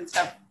talks and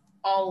stuff,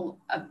 all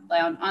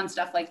on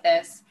stuff like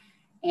this,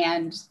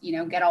 and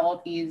get all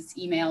of these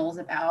emails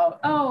about,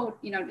 how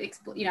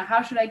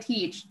should I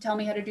teach? Tell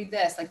me how to do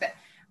this, like that,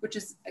 which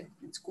is,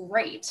 it's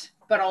great,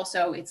 but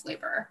also it's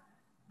labor,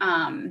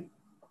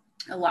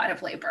 a lot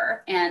of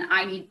labor, and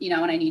I need,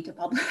 and I need to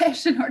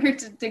publish in order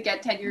to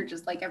get tenure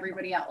just like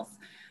everybody else,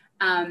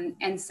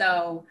 and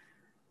so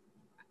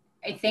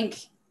I think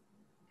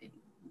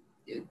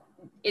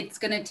it's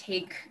going to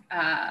take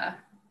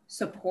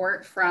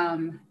support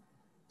from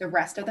the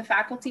rest of the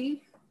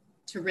faculty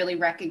to really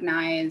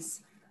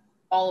recognize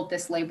all of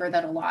this labor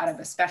that a lot of,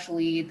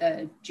 especially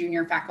the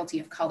junior faculty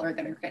of color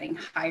that are getting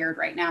hired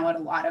right now at a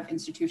lot of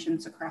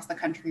institutions across the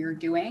country are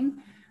doing,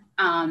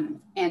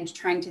 and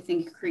trying to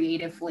think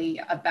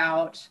creatively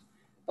about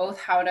both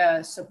how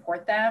to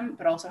support them,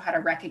 but also how to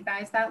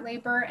recognize that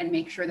labor and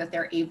make sure that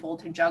they're able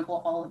to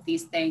juggle all of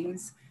these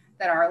things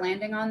that are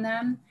landing on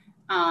them,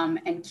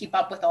 and keep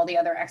up with all the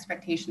other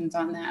expectations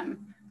on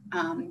them,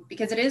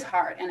 because it is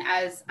hard. And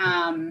as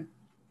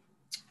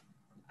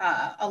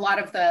a lot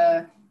of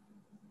the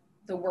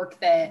work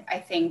that I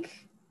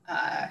think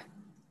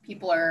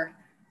people are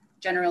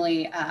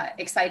generally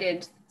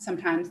excited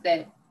sometimes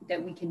that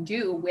we can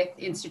do with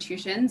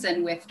institutions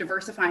and with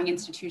diversifying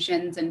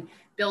institutions and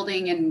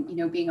building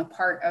and being a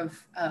part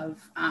of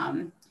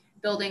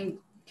building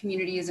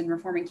communities and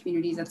reforming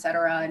communities, et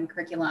cetera, and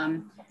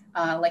curriculum,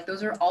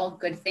 those are all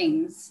good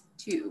things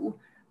too,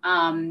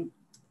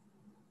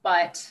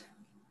 but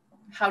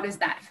how does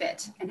that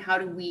fit, and how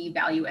do we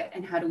value it,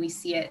 and how do we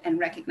see it and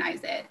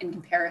recognize it in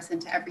comparison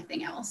to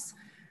everything else?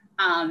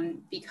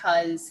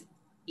 Because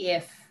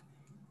if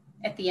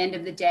at the end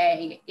of the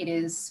day, it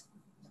is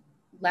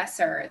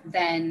lesser,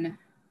 then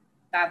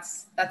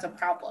that's a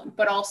problem.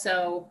 But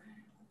also,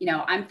 you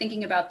know, I'm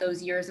thinking about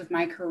those years of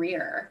my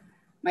career,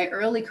 my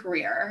early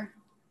career,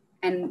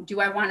 and do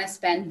I want to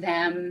spend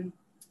them,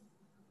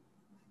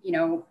 you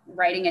know,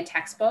 writing a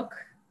textbook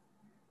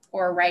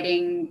or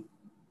writing,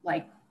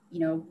 like, you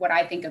know, what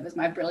I think of as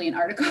my brilliant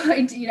article,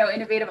 you know,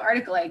 innovative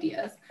article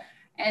ideas.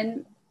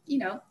 And, you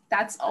know,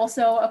 that's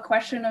also a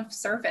question of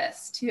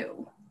service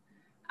too,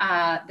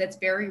 that's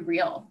very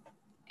real.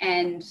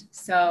 And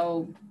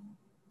so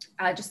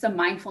just the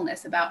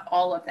mindfulness about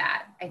all of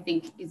that, I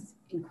think, is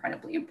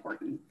incredibly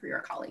important for your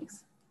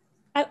colleagues.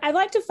 I'd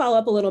like to follow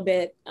up a little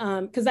bit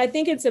because I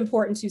think it's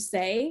important to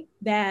say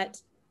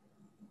that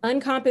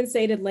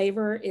uncompensated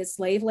labor is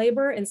slave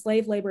labor, and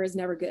slave labor is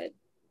never good,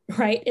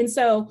 right? And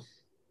so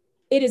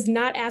it is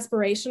not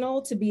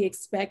aspirational to be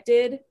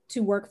expected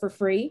to work for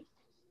free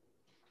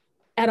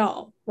at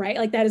all, right?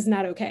 Like that is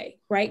not okay,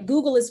 right?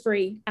 Google is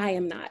free, I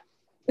am not.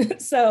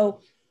 So,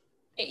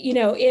 you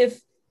know,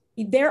 if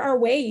there are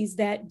ways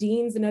that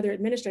deans and other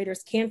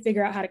administrators can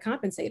figure out how to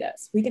compensate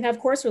us. We can have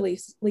course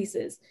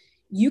releases.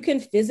 You can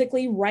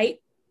physically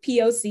write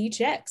POC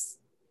checks,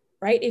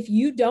 right? If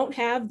you don't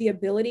have the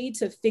ability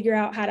to figure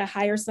out how to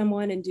hire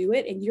someone and do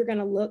it, and you're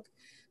gonna look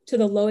to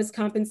the lowest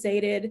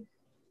compensated,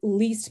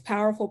 least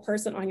powerful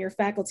person on your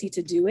faculty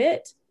to do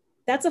it,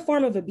 that's a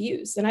form of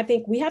abuse. And I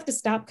think we have to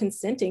stop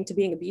consenting to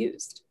being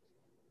abused,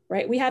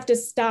 right? We have to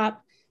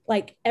stop,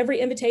 like, every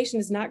invitation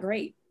is not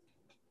great.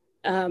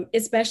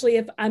 Especially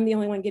if I'm the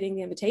only one getting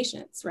the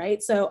invitations,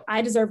 right? So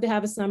I deserve to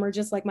have a summer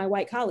just like my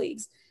white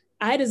colleagues.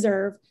 I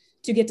deserve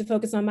to get to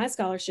focus on my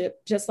scholarship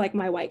just like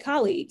my white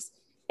colleagues.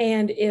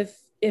 And if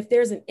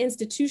there's an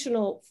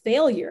institutional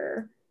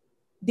failure,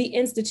 the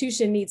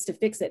institution needs to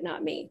fix it,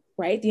 not me,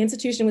 right? The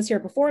institution was here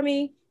before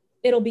me,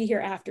 it'll be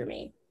here after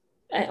me.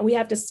 And we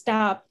have to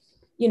stop,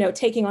 you know,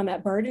 taking on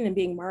that burden and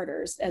being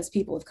martyrs as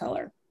people of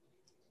color.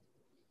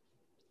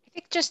 I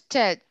think just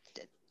to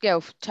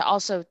to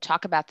also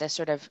talk about this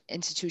sort of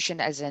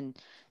institution as in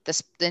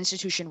the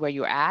institution where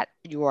you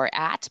are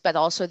at, but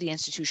also the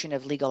institution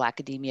of legal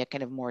academia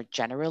kind of more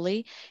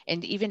generally,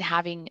 and even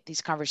having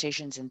these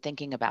conversations and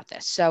thinking about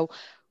this. So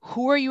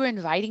who are you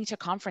inviting to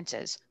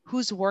conferences?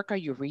 Whose work are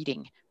you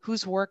reading?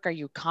 Whose work are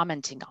you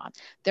commenting on?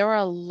 There are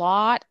a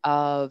lot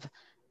of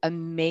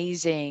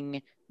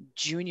amazing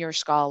junior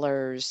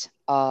scholars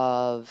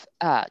of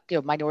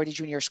minority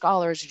junior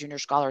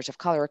scholars of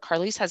color.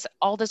 Carlise has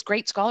all this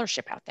great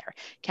scholarship out there.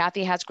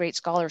 Kathy has great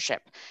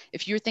scholarship.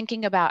 If you're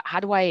thinking about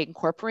how do I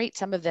incorporate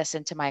some of this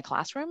into my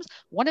classrooms,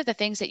 one of the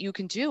things that you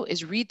can do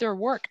is read their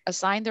work,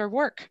 assign their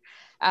work,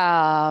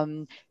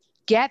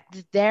 get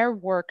their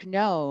work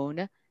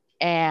known,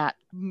 and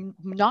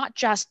not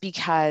just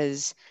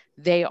because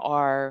they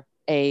are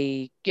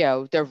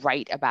they're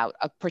right about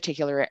a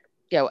particular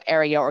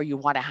area, or you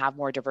want to have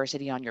more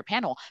diversity on your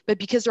panel, but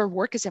because our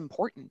work is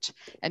important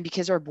and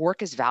because our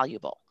work is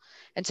valuable.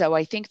 And so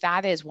I think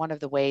that is one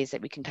of the ways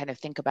that we can kind of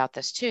think about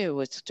this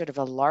too, is sort of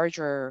a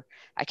larger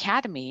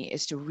academy,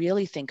 is to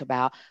really think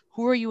about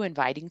who are you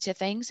inviting to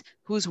things,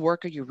 whose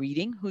work are you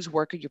reading, whose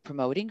work are you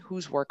promoting,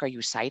 whose work are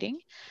you citing?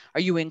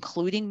 Are you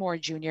including more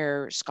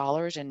junior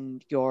scholars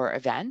in your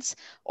events?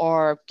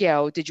 Or,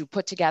 did you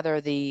put together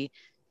the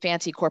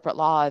fancy corporate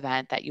law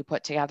event that you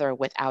put together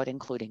without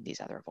including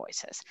these other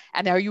voices?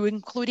 And are you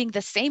including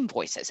the same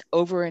voices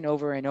over and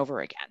over and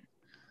over again,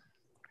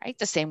 right?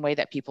 The same way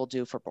that people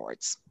do for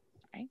boards,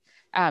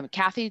 right?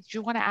 Kathy, do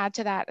you want to add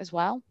to that as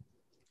well?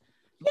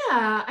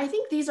 Yeah, I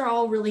think these are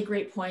all really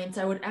great points.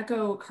 I would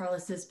echo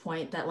Carlos's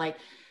point that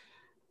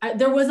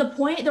there was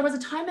a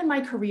time in my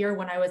career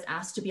when I was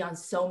asked to be on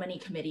so many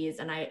committees,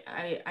 and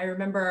I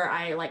remember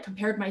I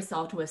compared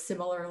myself to a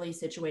similarly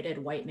situated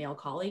white male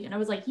colleague, and I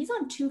was like, he's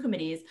on 2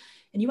 committees,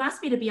 and you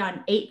asked me to be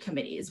on 8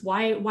 committees.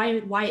 Why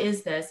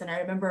is this? And I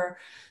remember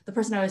the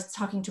person I was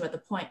talking to at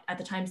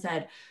the time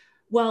said,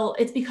 well,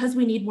 it's because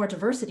we need more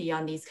diversity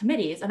on these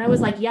committees. And I was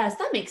like, yes,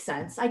 that makes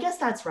sense. I guess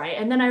that's right.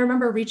 And then I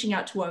remember reaching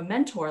out to a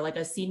mentor, like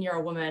a senior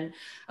woman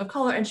of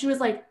color, and she was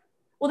like,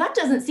 well, that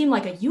doesn't seem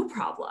like a you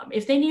problem.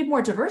 If they need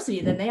more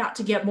diversity, then they ought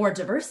to get more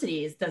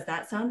diversities. Does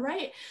that sound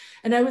right?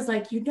 And I was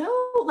like,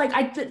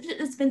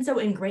 it's been so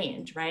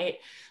ingrained, right?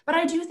 But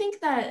I do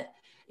think that,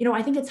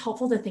 I think it's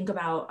helpful to think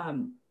about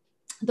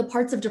the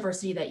parts of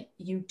diversity that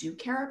you do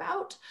care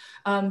about.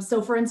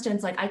 So for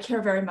instance, I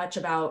care very much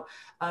about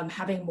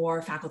having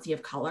more faculty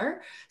of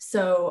color.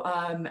 So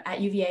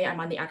at UVA, I'm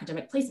on the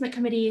academic placement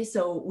committee.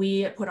 So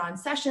we put on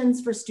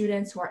sessions for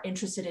students who are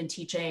interested in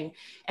teaching,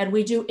 and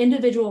we do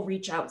individual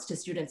reach outs to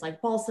students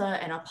like Balsa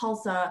and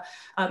Apalsa.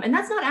 And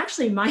that's not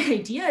actually my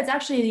idea. It's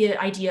actually the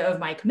idea of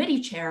my committee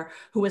chair,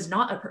 who is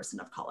not a person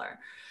of color.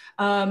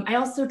 I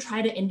also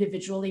try to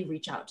individually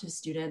reach out to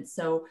students.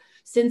 So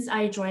since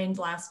I joined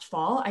last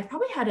fall, I've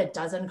probably had a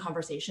dozen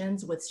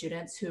conversations with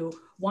students who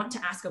want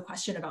to ask a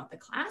question about the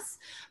class,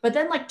 but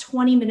then like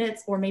 20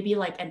 minutes or maybe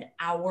like an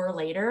hour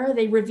later,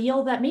 they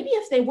reveal that maybe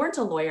if they weren't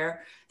a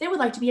lawyer, they would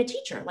like to be a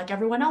teacher like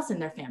everyone else in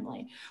their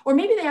family. Or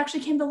maybe they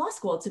actually came to law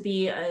school to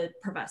be a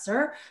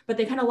professor, but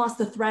they kind of lost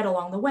the thread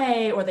along the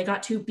way, or they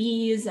got 2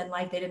 Bs and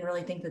like they didn't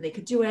really think that they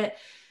could do it.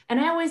 And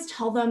I always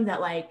tell them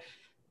that like,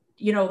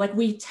 you know, like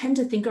we tend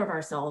to think of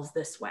ourselves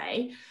this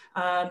way.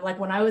 Like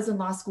when I was in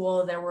law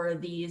school, there were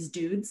these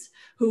dudes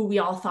who we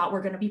all thought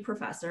were going to be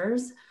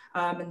professors.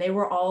 And they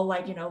were all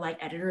like, you know,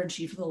 like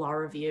editor-in-chief of the Law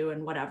Review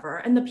and whatever.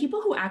 And the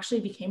people who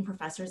actually became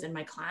professors in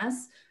my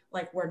class,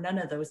 like were none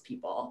of those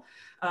people.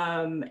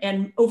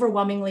 And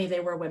overwhelmingly, they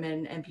were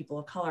women and people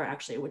of color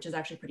actually, which is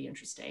actually pretty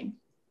interesting.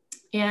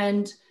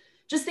 And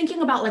just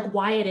thinking about like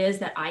why it is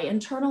that I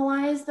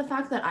internalized the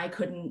fact that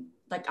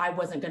I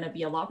wasn't going to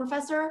be a law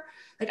professor.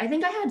 Like, I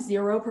think I had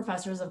 0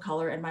 professors of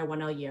color in my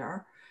 1L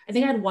year. I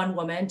think I had 1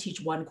 woman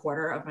teach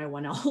 1/4 of my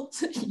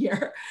 1L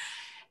year.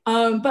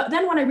 But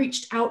then when I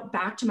reached out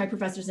back to my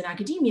professors in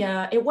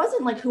academia, it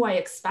wasn't like who I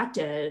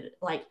expected.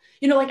 Like,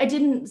 you know, like I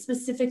didn't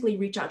specifically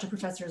reach out to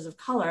professors of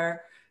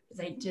color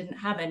because I didn't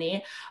have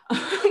any.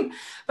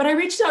 But I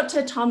reached out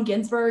to Tom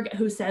Ginsberg,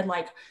 who said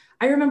like,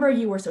 I remember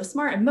you were so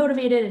smart and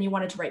motivated and you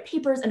wanted to write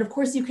papers, and of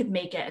course you could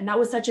make it. And that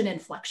was such an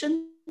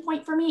inflection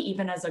point for me,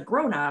 even as a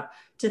grown-up,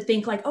 to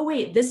think like, oh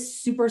wait, this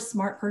super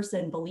smart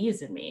person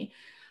believes in me.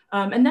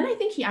 And then I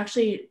think he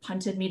actually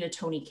punted me to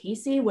Tony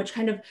Casey, which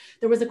kind of,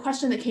 there was a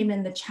question that came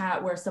in the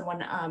chat where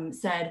someone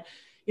said,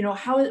 you know,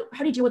 how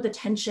do you deal with the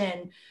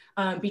tension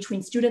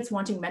between students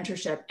wanting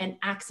mentorship and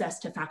access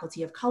to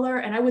faculty of color?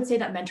 And I would say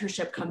that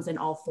mentorship comes in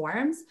all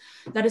forms,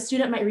 that a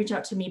student might reach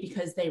out to me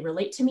because they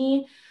relate to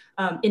me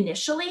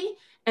initially,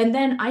 and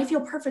then I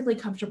feel perfectly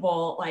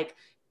comfortable like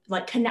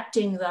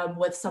connecting them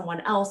with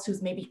someone else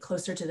who's maybe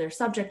closer to their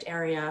subject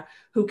area,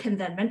 who can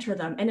then mentor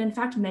them. And in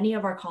fact, many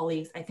of our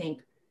colleagues, I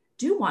think,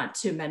 do want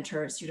to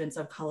mentor students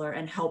of color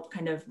and help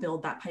kind of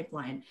build that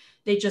pipeline.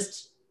 They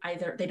just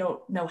either they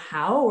don't know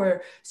how,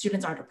 or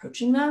students aren't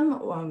approaching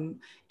them.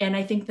 And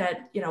I think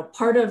that, you know,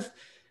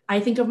 I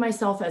think of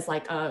myself as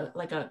like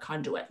a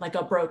conduit, like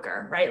a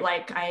broker, right?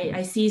 Like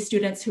I see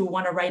students who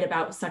want to write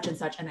about such and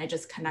such, and I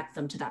just connect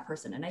them to that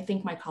person. And I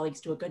think my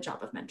colleagues do a good job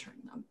of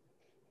mentoring them.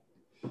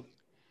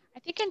 I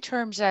think in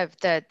terms of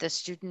the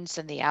students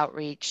and the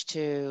outreach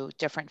to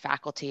different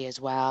faculty as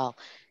well,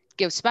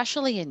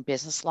 especially in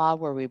business law,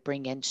 where we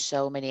bring in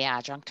so many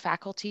adjunct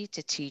faculty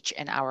to teach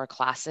in our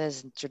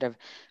classes and sort of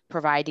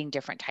providing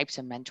different types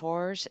of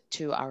mentors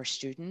to our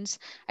students.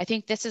 I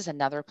think this is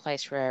another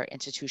place where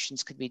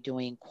institutions could be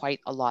doing quite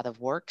a lot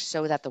of work,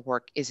 so that the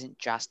work isn't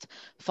just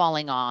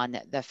falling on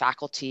the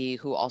faculty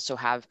who also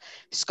have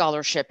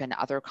scholarship and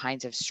other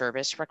kinds of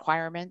service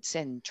requirements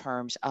in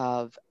terms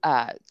of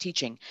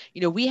teaching.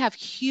 You know, we have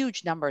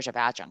huge numbers of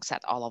adjuncts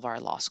at all of our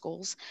law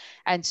schools.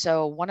 And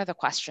so one of the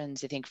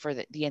questions I think for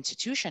the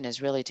institution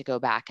is really to go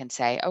back and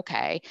say,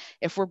 okay,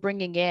 if we're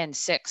bringing in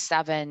 6,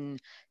 7,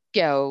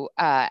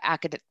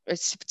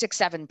 6,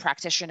 7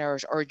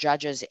 practitioners or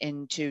judges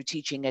into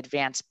teaching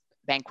advanced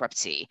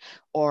bankruptcy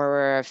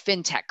or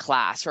fintech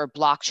class or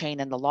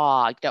blockchain and the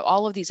law, you know,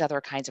 all of these other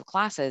kinds of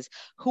classes,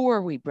 who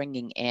are we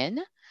bringing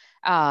in?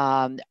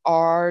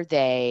 Are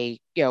they,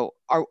 you know,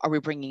 are we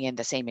bringing in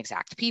the same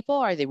exact people?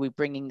 Are we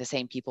bringing the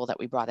same people that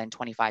we brought in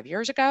 25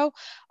 years ago?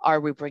 Are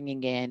we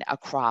bringing in a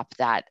crop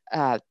that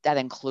that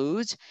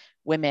includes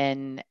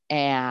women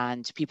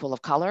and people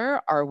of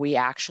color? Are we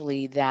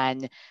actually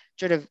then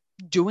sort of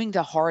doing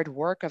the hard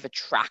work of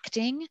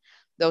attracting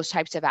those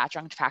types of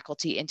adjunct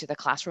faculty into the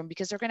classroom,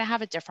 because they're going to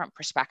have a different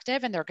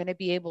perspective and they're going to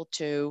be able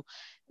to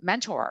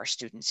mentor our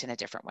students in a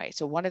different way.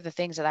 So one of the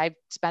things that I've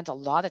spent a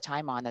lot of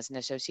time on as an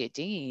associate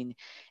dean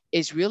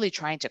is really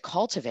trying to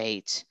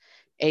cultivate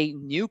a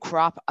new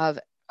crop of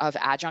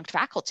adjunct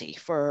faculty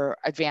for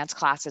advanced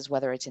classes,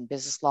 whether it's in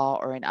business law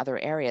or in other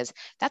areas.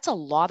 That's a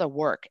lot of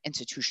work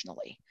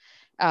institutionally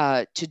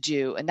to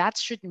do. And that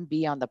shouldn't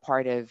be on the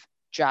part of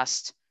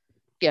just,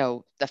 you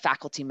know, the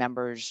faculty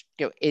members,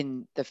 you know,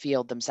 in the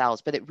field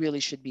themselves, but it really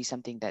should be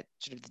something that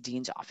sort of the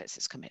dean's office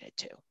is committed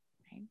to.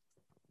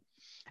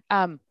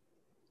 Right?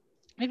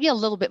 Maybe a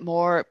little bit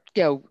more,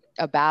 you know,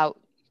 about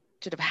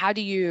sort of how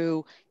do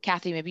you,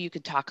 Kathy, maybe you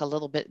could talk a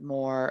little bit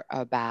more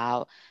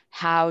about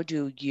how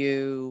do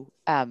you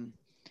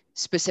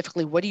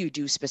specifically, what do you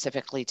do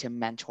specifically to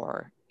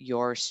mentor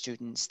your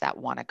students that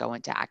want to go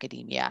into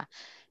academia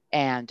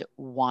and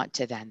want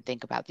to then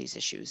think about these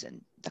issues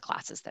in the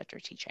classes that they're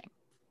teaching?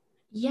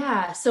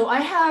 Yeah, so I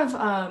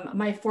have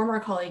my former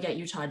colleague at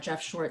Utah, Jeff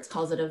Schwartz,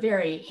 calls it a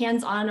very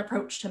hands-on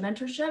approach to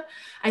mentorship.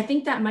 I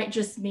think that might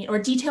just mean, or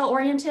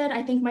detail-oriented,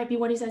 I think might be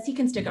what he says. He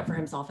can stick up for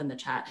himself in the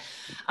chat.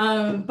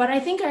 But I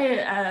think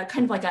I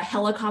kind of like a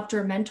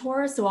helicopter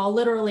mentor. So I'll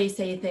literally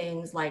say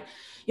things like,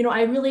 you know,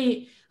 I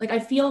really, like, I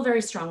feel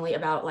very strongly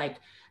about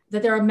like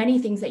that there are many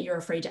things that you're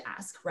afraid to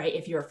ask, right?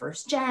 If you're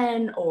first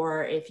gen,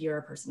 or if you're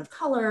a person of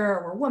color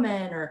or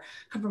woman, or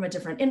come from a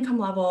different income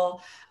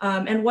level.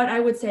 And what I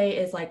would say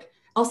is like,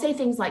 I'll say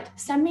things like,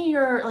 send me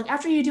your, like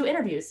after you do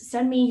interviews,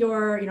 send me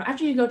your, you know,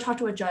 after you go talk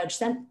to a judge,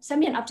 send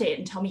me an update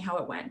and tell me how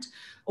it went.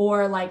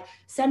 Or like,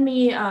 send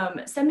me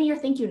your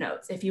thank you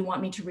notes if you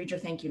want me to read your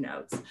thank you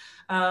notes.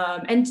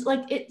 And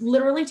like, it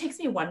literally takes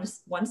me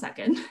one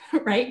second,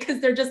 right?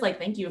 Because they're just like,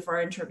 thank you for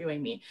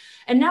interviewing me.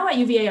 And now at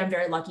UVA, I'm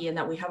very lucky in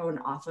that we have an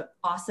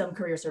awesome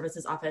career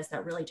services office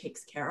that really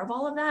takes care of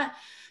all of that.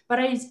 But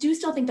I do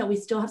still think that we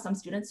still have some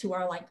students who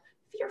are like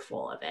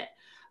fearful of it.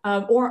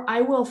 Or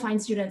I will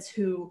find students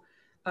who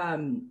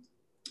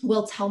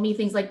will tell me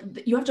things like,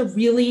 you have to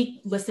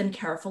really listen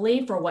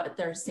carefully for what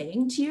they're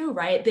saying to you,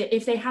 right?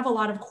 If they have a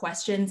lot of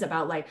questions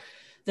about like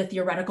the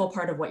theoretical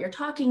part of what you're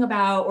talking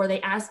about, or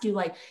they ask you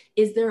like,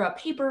 is there a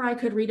paper I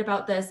could read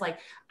about this? Like,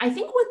 I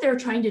think what they're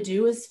trying to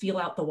do is feel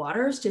out the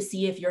waters to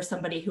see if you're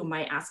somebody who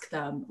might ask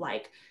them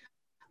like,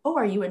 oh,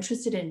 are you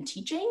interested in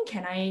teaching?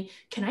 Can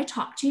I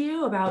talk to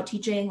you about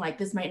teaching? Like,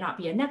 this might not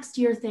be a next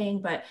year thing,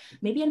 but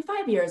maybe in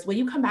 5 years, will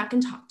you come back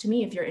and talk to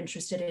me if you're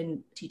interested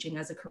in teaching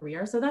as a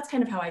career? So that's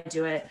kind of how I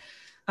do it.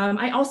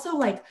 I also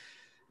like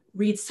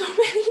read so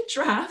many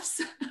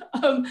drafts.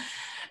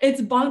 It's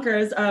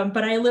bonkers,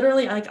 but I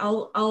literally like,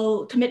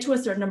 I'll commit to a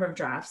certain number of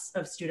drafts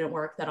of student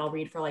work that I'll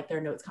read for like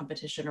their notes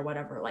competition or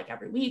whatever, like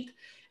every week.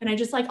 And I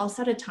just like, I'll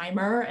set a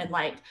timer and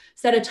like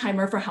set a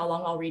timer for how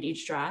long I'll read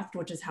each draft,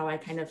 which is how I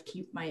kind of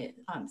keep my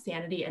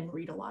sanity and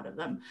read a lot of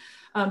them.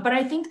 But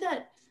I think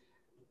that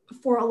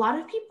for a lot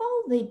of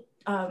people,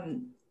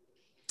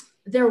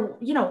 they're,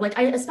 you know, like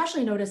I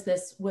especially noticed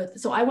this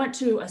so I went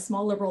to a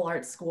small liberal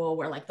arts school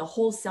where like the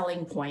whole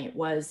selling point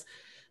was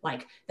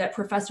like that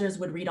professors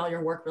would read all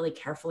your work really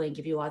carefully and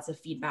give you lots of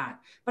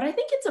feedback. But I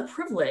think it's a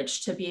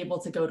privilege to be able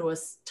to go to a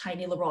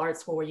tiny liberal arts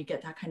school where you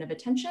get that kind of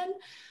attention.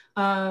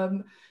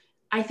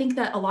 I think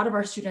that a lot of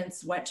our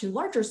students went to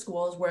larger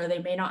schools where they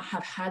may not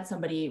have had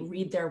somebody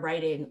read their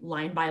writing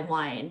line by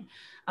line,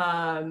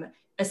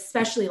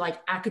 especially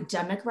like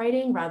academic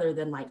writing rather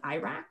than like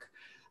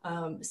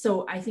IRAC.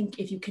 So I think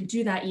if you can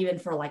do that even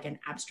for like an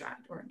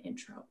abstract or an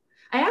intro.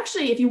 I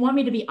actually, if you want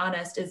me to be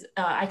honest, is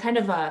I kind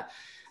of,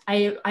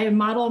 I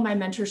model my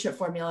mentorship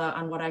formula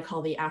on what I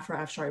call the Afra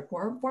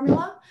Afsharipour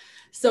formula.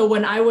 So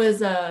when I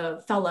was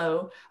a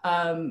fellow,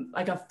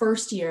 like a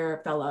first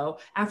year fellow,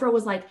 Afra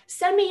was like,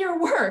 send me your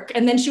work.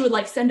 And then she would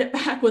like send it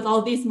back with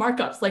all these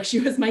markups, like she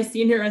was my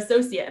senior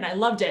associate, and I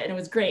loved it and it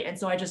was great. And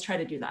so I just try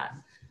to do that.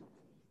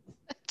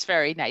 It's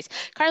very nice.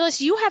 Carlos,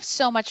 you have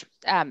so much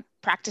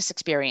practice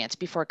experience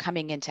before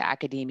coming into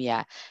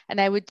academia. And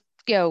I would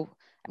go,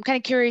 I'm kind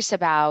of curious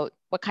about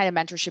what kind of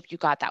mentorship you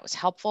got that was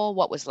helpful,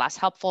 what was less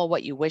helpful,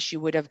 what you wish you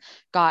would have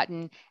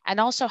gotten, and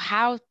also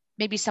how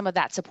maybe some of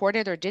that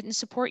supported or didn't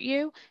support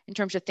you in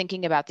terms of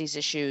thinking about these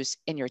issues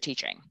in your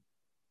teaching.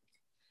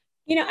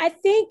 You know, I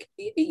think,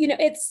 you know,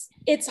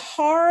 it's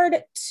hard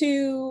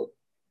to,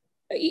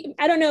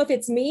 I don't know if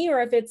it's me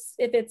or if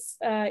it's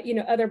you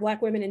know, other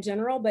Black women in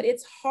general, but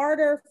it's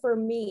harder for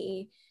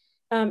me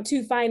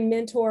to find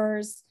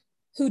mentors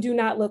who do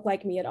not look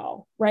like me at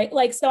all, right?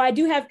 Like, so I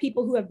do have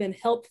people who have been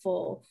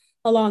helpful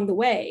along the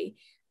way,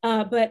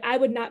 but I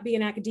would not be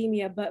in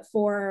academia but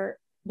for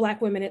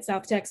Black women at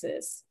South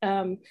Texas,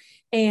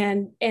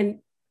 and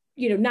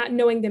you know, not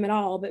knowing them at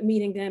all, but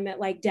meeting them at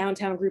like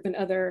Downtown Group and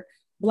other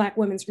Black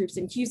women's groups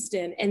in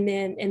Houston, and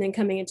then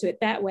coming into it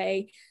that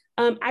way.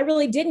 I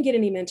really didn't get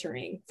any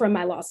mentoring from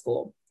my law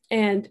school,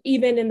 and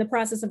even in the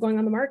process of going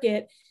on the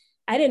market,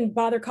 I didn't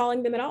bother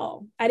calling them at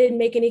all. I didn't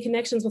make any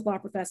connections with law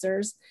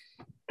professors.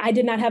 I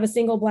did not have a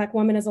single Black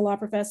woman as a law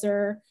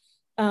professor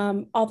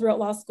all throughout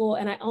law school.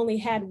 And I only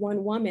had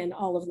one woman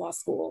all of law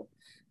school.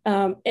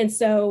 And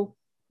so,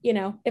 you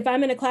know, if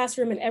I'm in a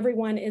classroom and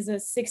everyone is a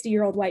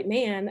 60-year-old white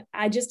man,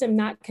 I just am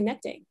not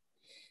connecting.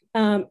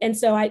 And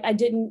so I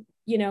didn't,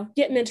 you know,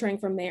 get mentoring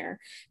from there,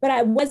 but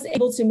I was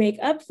able to make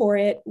up for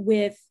it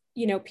with,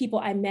 you know, people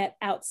I met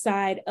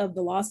outside of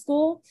the law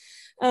school.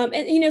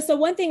 And, you know, so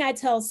one thing I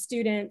tell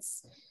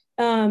students,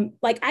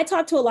 like I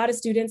talk to a lot of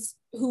students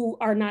who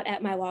are not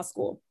at my law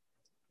school.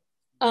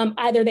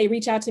 Either they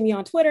reach out to me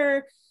on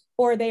Twitter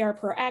or they are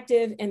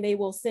proactive and they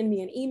will send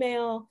me an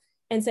email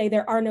and say,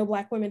 there are no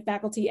Black women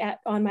faculty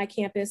on my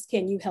campus,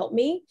 can you help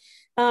me?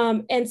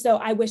 And so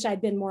I wish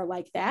I'd been more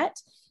like that.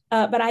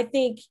 But I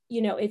think,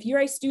 you know, if you're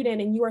a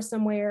student and you are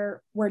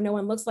somewhere where no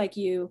one looks like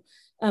you,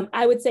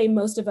 I would say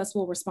most of us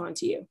will respond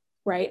to you,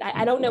 right?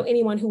 I don't know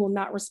anyone who will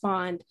not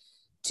respond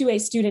to a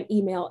student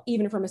email,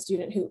 even from a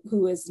student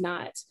who is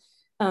not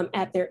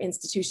at their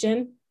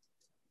institution.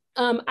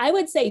 I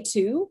would say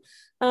too,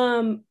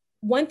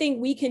 one thing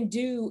we can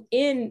do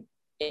in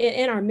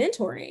our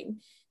mentoring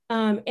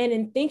and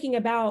in thinking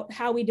about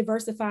how we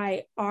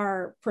diversify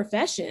our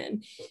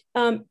profession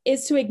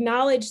is to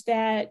acknowledge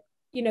that,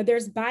 you know,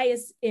 there's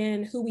bias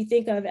in who we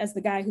think of as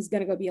the guy who's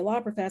going to go be a law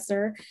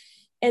professor.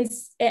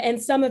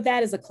 And some of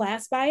that is a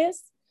class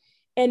bias.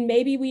 And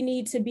maybe we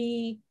need to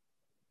be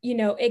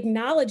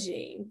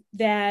acknowledging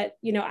that,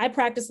 I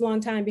practiced a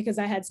long time because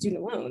I had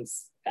student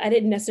loans. I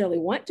didn't necessarily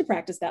want to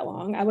practice that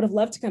long. I would have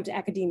loved to come to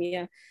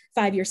academia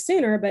 5 years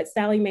sooner, but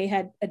Sallie Mae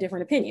had a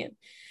different opinion,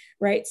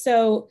 right?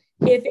 So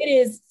if it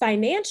is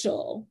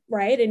financial,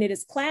 right, and it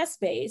is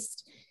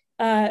class-based,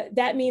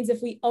 that means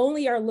if we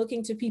only are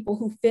looking to people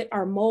who fit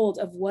our mold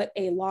of what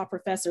a law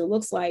professor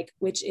looks like,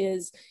 which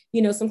is,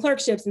 some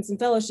clerkships and some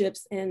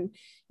fellowships and,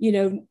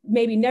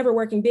 maybe never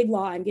working big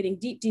law and getting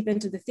deep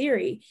into the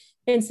theory,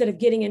 instead of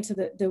getting into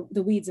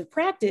the weeds of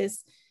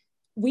practice,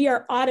 we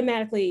are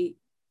automatically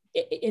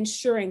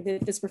ensuring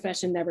that this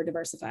profession never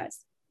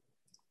diversifies.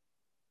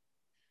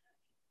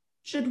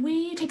 Should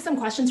we take some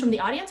questions from the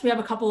audience? We have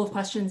a couple of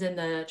questions in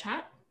the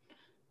chat.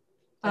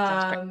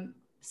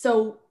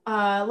 So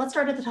let's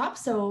start at the top.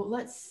 So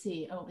let's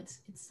see. Oh, it's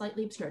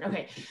slightly obscured.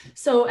 Okay.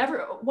 So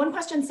one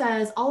question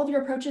says, all of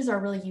your approaches are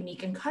really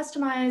unique and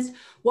customized.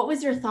 What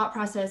was your thought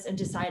process in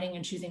deciding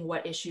and choosing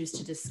what issues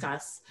to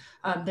discuss?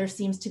 There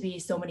seems to be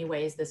so many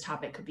ways this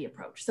topic could be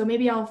approached. So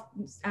maybe I'll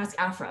ask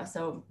Afra.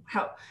 So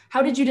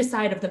how did you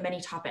decide of the many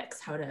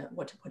topics,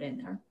 what to put in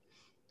there?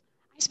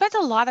 I spent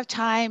a lot of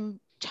time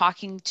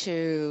talking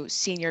to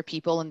senior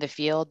people in the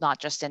field, not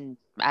just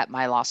at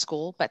my law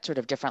school, but sort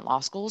of different law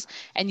schools.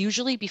 And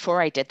usually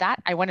before I did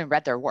that, I went and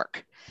read their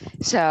work.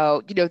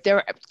 So,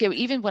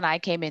 even when I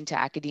came into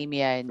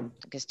academia in,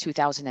 I guess,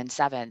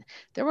 2007,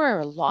 there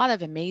were a lot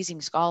of amazing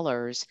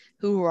scholars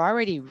who were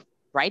already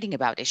writing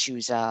about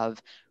issues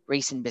of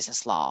race and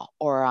business law,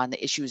 or on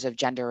the issues of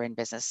gender and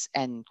business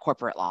and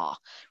corporate law,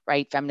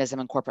 right?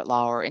 Feminism and corporate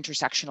law, or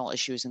intersectional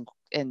issues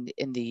in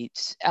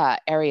these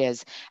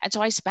areas. And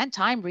so I spent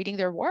time reading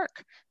their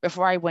work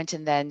before I went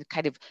and then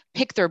kind of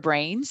picked their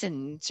brains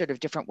in sort of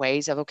different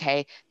ways of,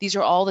 okay, these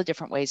are all the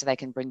different ways that I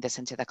can bring this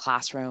into the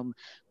classroom.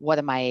 What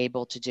am I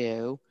able to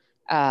do?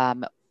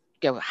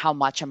 How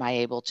much am I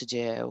able to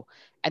do?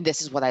 And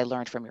this is what I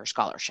learned from your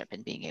scholarship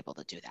and being able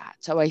to do that.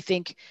 So I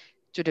think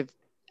sort of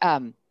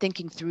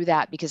thinking through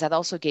that, because that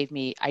also gave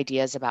me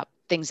ideas about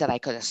things that I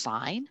could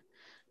assign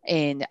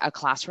in a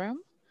classroom.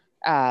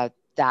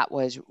 That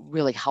was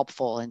really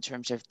helpful in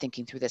terms of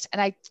thinking through this.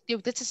 And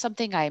this is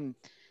something as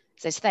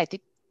I said, I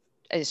think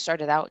I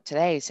started out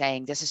today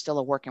saying this is still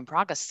a work in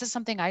progress. This is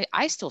something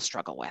I still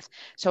struggle with.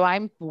 So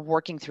I'm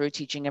working through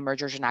teaching a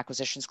mergers and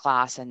acquisitions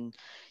class and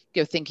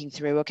thinking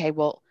through, okay,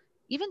 well,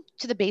 even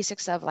to the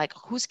basics of like,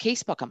 whose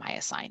casebook am I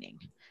assigning?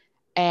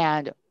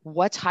 And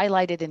what's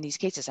highlighted in these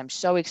cases. I'm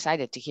so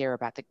excited to hear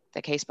about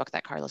the casebook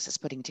that Carlos is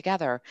putting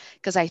together,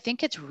 because I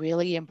think it's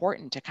really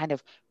important to kind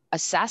of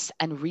assess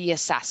and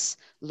reassess,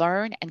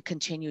 learn and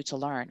continue to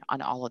learn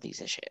on all of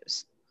these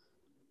issues.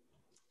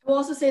 We'll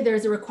also say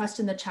there's a request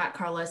in the chat,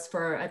 Carlos,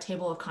 for a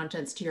table of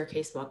contents to your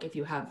casebook if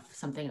you have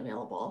something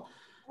available.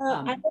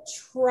 I will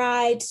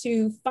try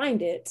to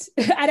find it.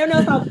 I don't know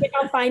if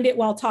I'll find it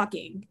while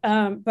talking,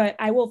 but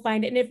I will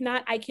find it. And if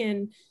not, I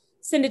can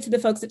send it to the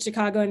folks at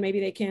Chicago and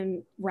maybe they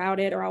can route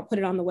it, or I'll put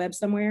it on the web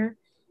somewhere.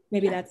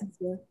 Maybe that's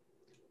easier.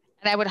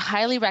 And I would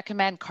highly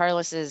recommend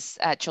Carlos's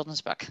children's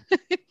book.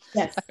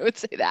 Yes. I would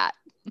say that.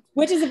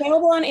 Which is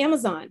available on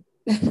Amazon.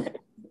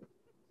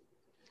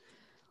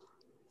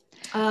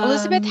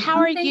 Elizabeth, how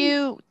are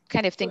you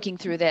kind of thinking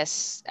through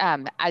this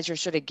as you're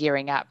sort of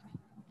gearing up?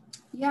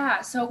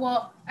 Yeah, so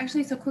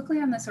quickly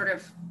on the sort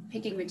of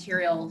picking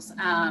materials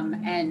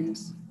and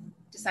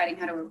deciding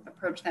how to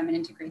approach them and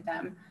integrate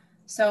them.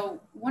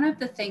 So one of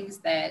the things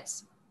that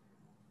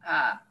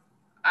I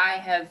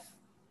have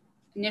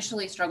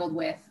initially struggled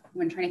with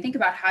when trying to think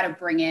about how to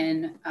bring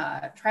in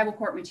tribal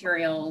court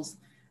materials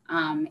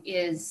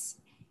is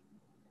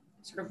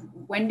sort of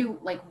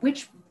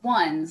which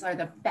ones are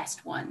the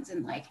best ones,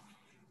 and like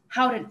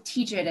how to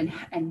teach it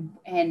and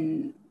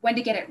when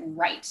to get it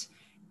right.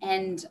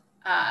 And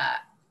I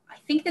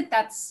think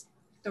that's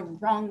the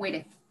wrong way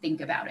to think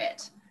about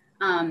it,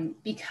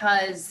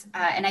 because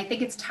and I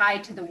think it's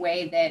tied to the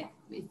way that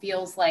it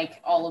feels like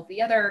all of the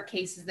other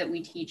cases that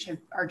we teach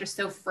are just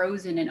so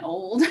frozen and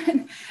old,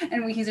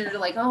 and we consider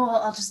like, oh,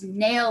 I'll just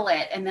nail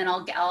it, and then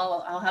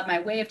I'll have my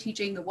way of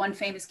teaching the one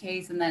famous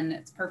case, and then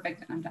it's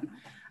perfect, and I'm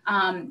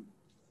done.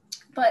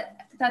 But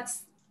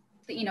that's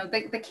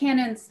the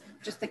canon's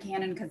just the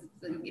canon because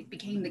it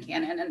became the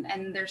canon,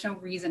 and there's no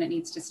reason it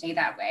needs to stay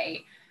that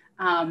way.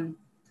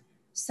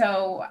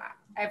 So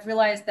I've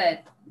realized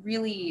that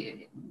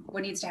really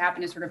what needs to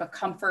happen is sort of a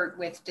comfort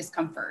with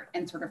discomfort,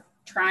 and sort of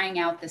trying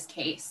out this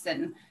case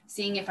and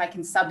seeing if I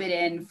can sub it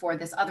in for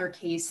this other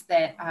case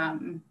that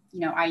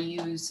I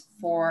use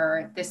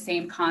for this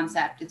same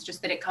concept. It's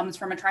just that it comes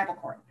from a tribal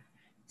court.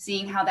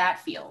 Seeing how that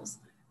feels.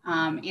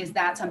 Is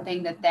that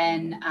something that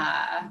then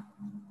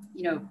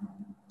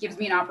gives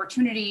me an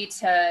opportunity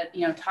to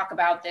talk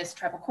about this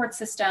tribal court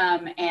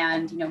system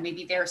and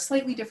maybe their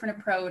slightly different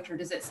approach, or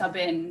does it sub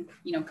in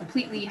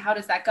completely? How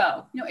does that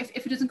go?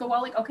 If it doesn't go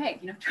well, like,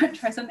 okay,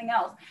 try something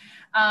else.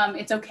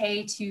 It's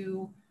okay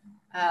to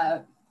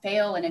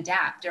fail and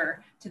adapt,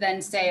 or to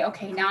then say,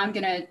 okay, now I'm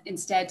going to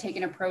instead take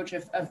an approach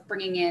of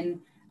bringing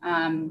in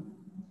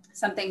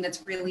something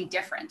that's really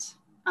different.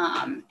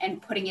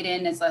 and putting it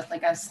in as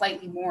like a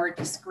slightly more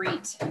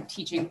discrete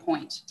teaching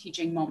point,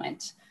 teaching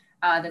moment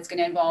that's going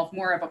to involve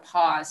more of a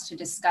pause to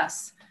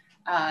discuss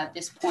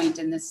this point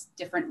in this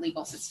different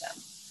legal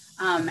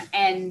system.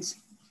 And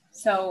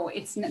so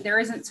there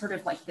isn't sort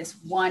of like this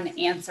one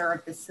answer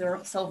of this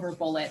silver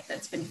bullet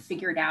that's been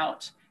figured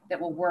out that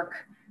will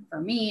work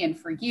for me and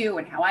for you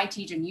and how I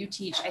teach and you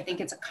teach. I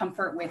think it's a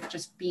comfort with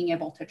just being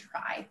able to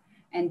try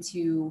and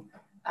to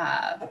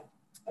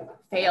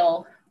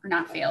fail or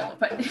not fail,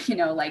 but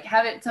like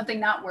have something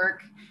not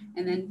work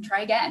and then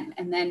try again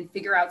and then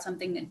figure out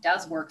something that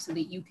does work so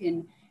that you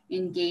can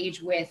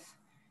engage with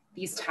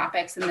these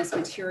topics and this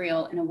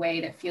material in a way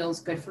that feels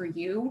good for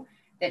you,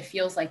 that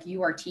feels like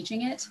you are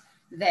teaching it,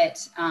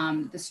 that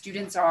the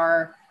students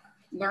are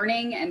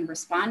learning and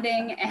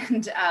responding,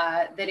 and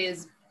that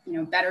is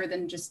better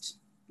than just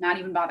not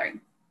even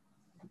bothering.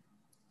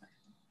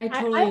 I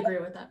totally agree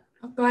with that.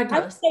 Oh, go ahead,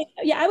 Carlos.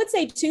 I would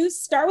say too,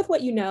 start with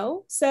what you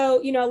know.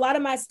 So, a lot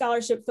of my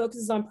scholarship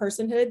focuses on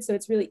personhood. So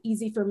it's really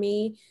easy for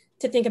me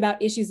to think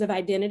about issues of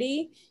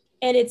identity.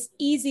 And it's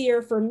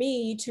easier for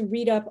me to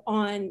read up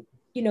on,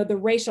 the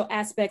racial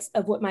aspects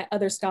of what my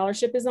other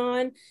scholarship is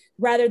on,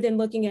 rather than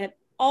looking at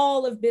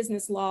all of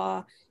business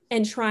law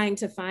and trying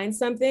to find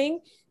something.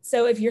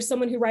 So if you're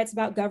someone who writes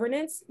about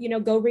governance,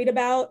 go read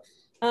about,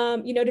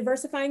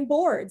 diversifying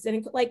boards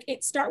and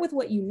start with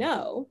what you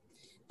know,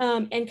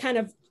 and kind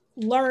of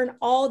learn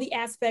all the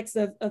aspects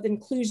of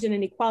inclusion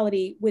and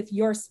equality with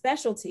your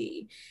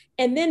specialty,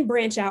 and then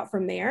branch out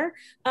from there.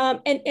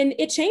 And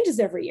it changes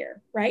every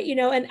year, right?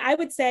 And I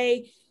would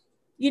say,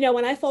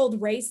 when I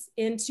fold race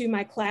into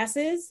my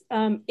classes,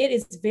 it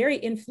is very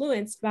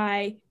influenced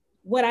by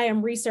what I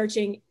am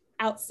researching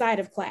outside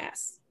of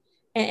class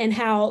and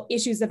how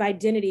issues of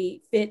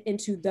identity fit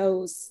into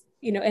those,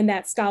 in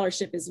that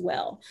scholarship as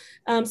well.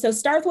 So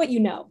start with what you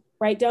know,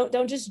 right?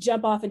 Don't just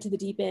jump off into the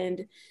deep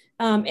end.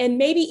 And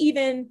maybe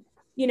even,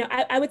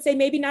 I would say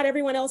maybe not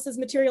everyone else's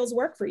materials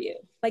work for you.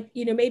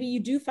 Maybe you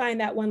do find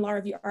that one law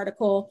review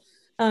article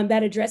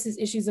that addresses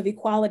issues of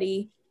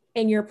equality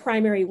in your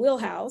primary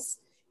wheelhouse.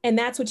 And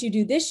that's what you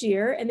do this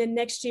year. And then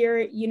next year,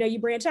 you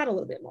branch out a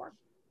little bit more.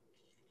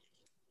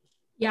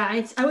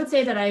 Yeah, I would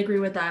say that I agree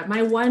with that.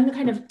 My one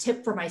kind of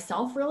tip for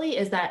myself really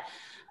is that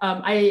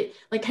I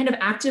kind of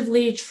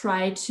actively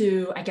try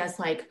to,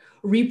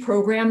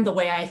 reprogram the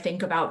way I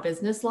think about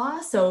business law.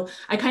 So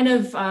I kind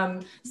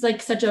of,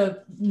 it's such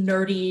a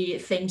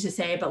nerdy thing to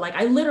say, but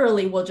I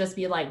literally will just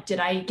be like, did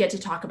I get to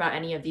talk about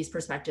any of these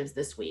perspectives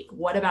this week?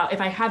 What about,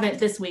 if I haven't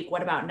this week,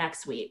 what about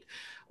next week?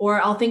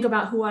 Or I'll think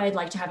about who I'd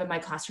like to have in my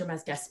classroom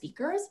as guest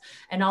speakers.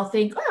 And I'll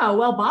think, oh,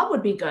 well, Bob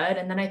would be good.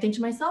 And then I think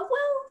to myself,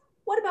 well,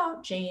 what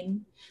about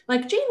Jane?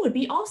 Jane would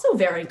be also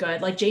very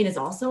good. Jane is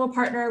also a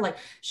partner.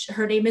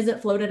 Her name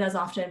isn't floated as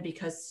often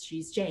because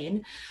she's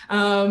Jane.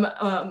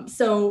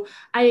 So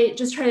I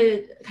just try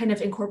to kind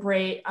of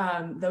incorporate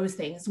those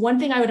things. One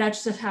thing I would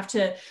just have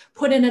to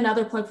put in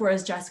another plug for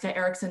is Jessica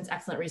Erickson's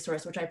excellent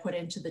resource, which I put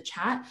into the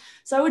chat.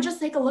 So I would just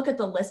take a look at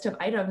the list of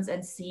items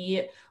and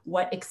see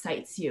what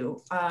excites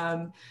you.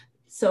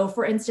 So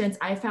for instance,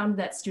 I found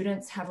that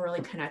students have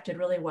really connected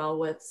really well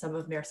with some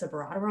of Mirza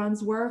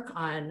Baradaran's work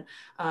on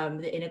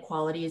the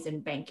inequalities in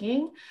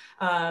banking.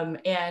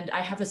 And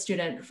I have a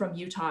student from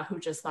Utah who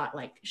just thought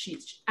she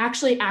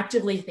actually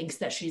actively thinks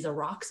that she's a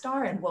rock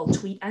star and will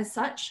tweet as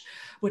such,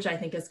 which I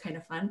think is kind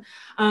of fun.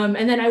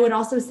 And then I would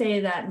also say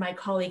that my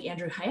colleague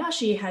Andrew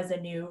Hayashi has a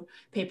new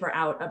paper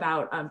out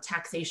about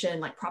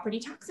taxation,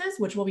 property taxes,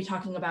 which we'll be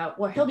talking about,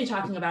 well, he'll be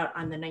talking about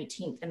on the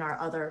 19th in our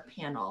other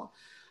panel.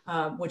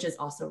 Which is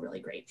also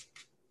really great.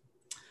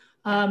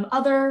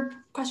 Other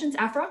questions,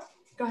 Afra?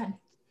 Go ahead.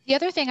 The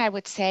other thing I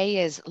would say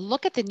is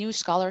look at the new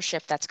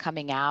scholarship that's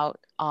coming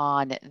out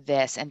on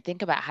this and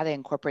think about how to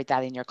incorporate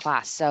that in your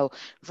class. So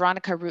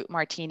Veronica Root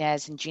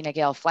Martinez and Gina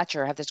Gale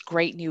Fletcher have this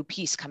great new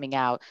piece coming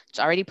out. It's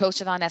already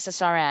posted on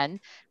SSRN,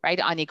 right,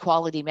 on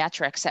equality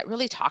metrics that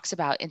really talks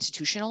about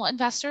institutional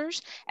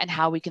investors and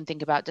how we can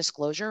think about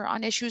disclosure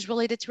on issues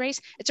related to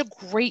race. It's a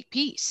great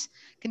piece.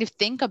 Kind of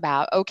think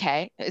about,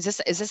 okay, is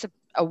this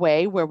a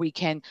way where we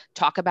can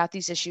talk about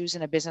these issues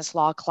in a business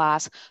law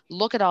class?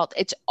 Look at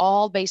it's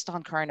all based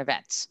on current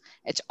events.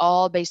 It's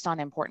all based on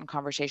important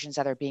conversations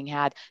that are being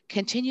had.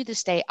 Continue to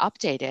stay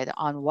updated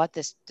on what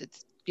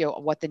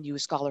what the new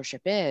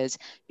scholarship is,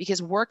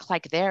 because work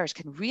like theirs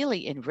can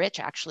really enrich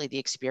actually the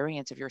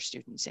experience of your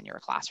students in your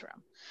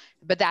classroom.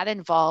 But that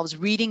involves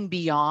reading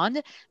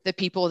beyond the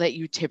people that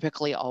you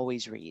typically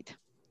always read.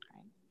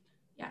 Right?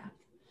 Yeah.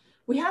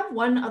 We have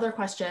one other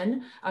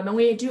question, and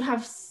we do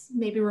have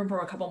maybe room for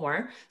a couple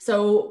more,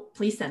 so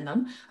please send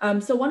them.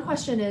 So one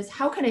question is,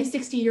 how can a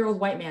 60-year-old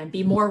white man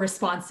be more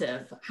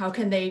responsive? How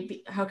can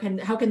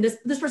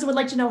this person would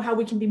like to know how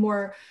we can be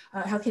more,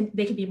 how can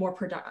they be more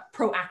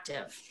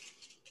proactive?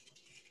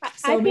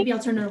 So maybe I'll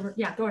turn it over.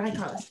 Yeah, go ahead,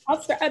 Carlos.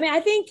 I'll start. I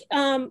think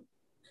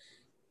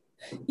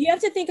you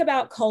have to think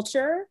about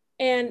culture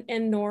and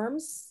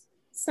norms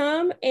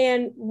some,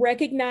 and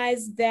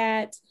recognize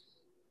that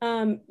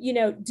you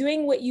know,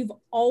 doing what you've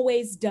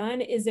always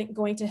done isn't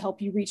going to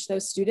help you reach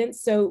those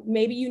students. So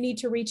maybe you need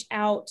to reach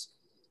out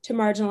to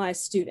marginalized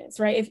students,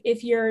 right?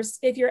 If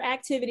your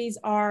activities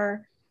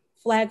are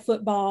flag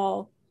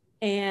football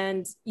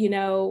and,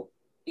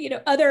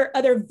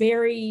 other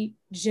very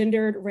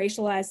gendered,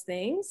 racialized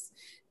things,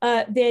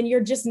 then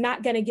you're just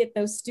not going to get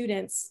those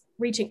students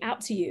reaching out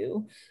to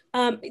you.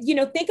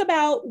 Think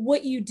about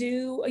what you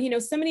do.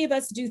 So many of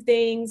us do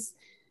things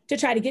to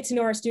try to get to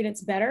know our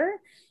students better,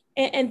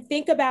 and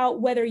think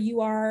about whether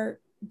you are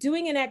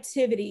doing an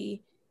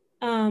activity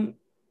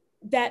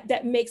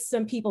that makes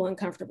some people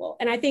uncomfortable.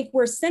 And I think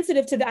we're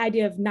sensitive to the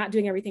idea of not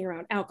doing everything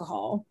around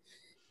alcohol.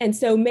 And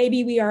so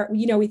maybe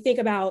we think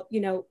about,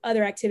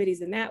 other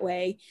activities in that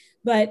way,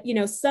 but,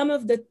 some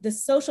of the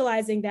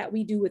socializing that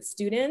we do with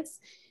students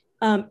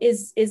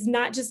is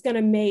not just going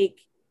to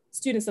make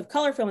students of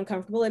color feel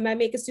uncomfortable. It might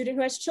make a student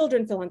who has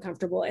children feel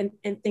uncomfortable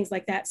and things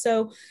like that.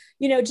 So,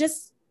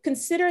 just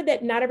consider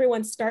that not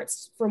everyone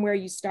starts from where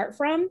you start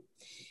from,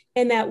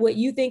 and that what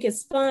you think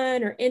is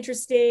fun or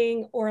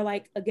interesting or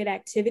like a good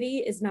activity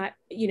is not,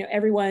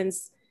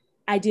 everyone's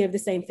idea of the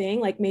same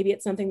thing. Like maybe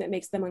it's something that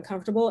makes them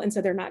uncomfortable, and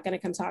so they're not going to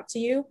come talk to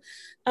you.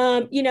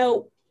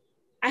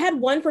 I had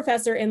one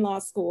professor in law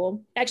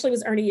school, actually it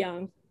was Ernie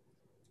Young,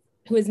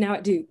 who is now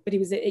at Duke, but he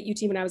was at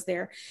UT when I was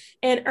there.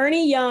 And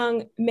Ernie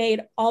Young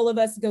made all of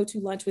us go to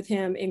lunch with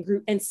him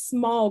in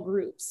small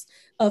groups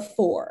of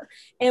 4.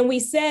 And we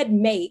said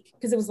make,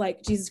 because it was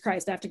like, Jesus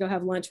Christ, I have to go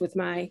have lunch with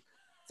my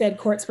Fed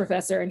courts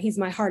professor, and he's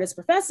my hardest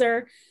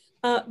professor.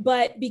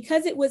 But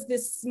because it was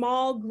this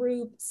small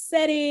group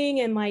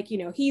setting, and like,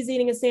 he's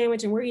eating a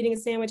sandwich and we're eating a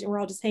sandwich and we're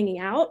all just hanging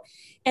out.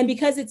 And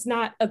because it's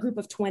not a group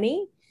of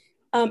 20,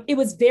 it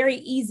was very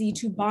easy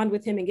to bond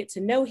with him and get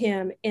to know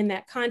him in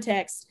that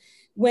context,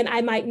 when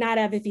I might not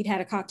have if he'd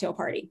had a cocktail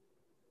party.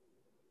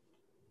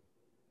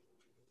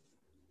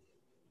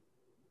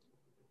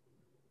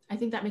 I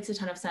think that makes a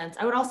ton of sense.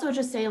 I would also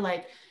just say,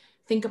 like,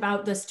 think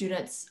about the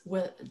students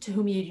to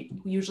whom you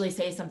usually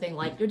say something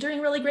like, you're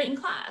doing really great in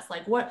class.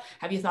 Like, what,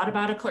 have you thought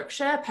about a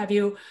clerkship? Have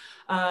you,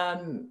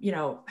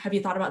 have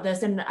you thought about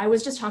this? And I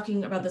was just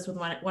talking about this with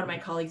one of my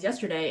colleagues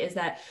yesterday, is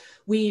that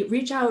we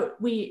reach out,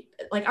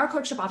 our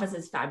clerkship office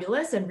is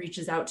fabulous and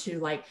reaches out to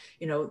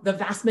the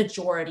vast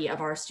majority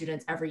of our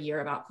students every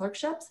year about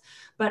clerkships,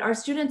 but our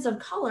students of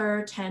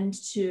color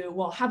tend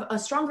to, have a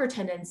stronger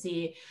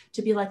tendency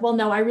to be like, well,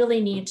 no, I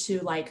really need to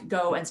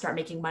go and start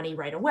making money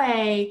right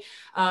away.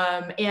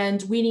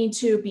 And we need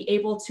to be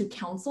able to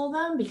counsel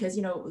them because,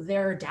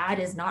 their dad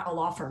is not a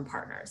law firm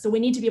partner. So we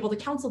need to be able to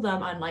counsel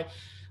them on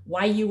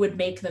why you would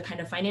make the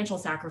kind of financial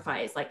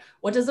sacrifice. Like,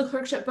 what does a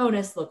clerkship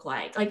bonus look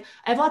like? Like,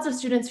 I have lots of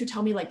students who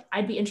tell me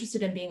I'd be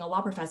interested in being a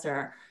law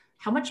professor.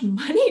 How much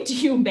money do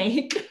you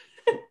make?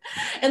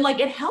 And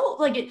it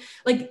helps,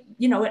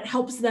 it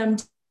helps them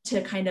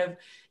to kind of,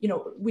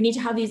 we need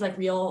to have these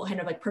real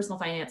kind of personal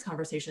finance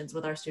conversations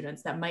with our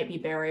students that might be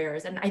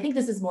barriers. And I think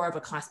this is more of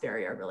a class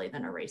barrier really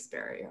than a race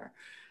barrier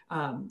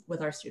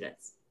with our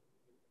students.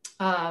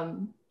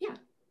 Yeah.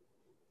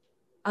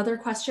 Other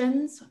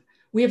questions?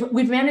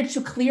 We've managed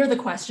to clear the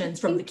questions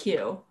from the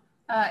queue.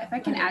 If I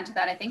can add to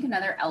that, I think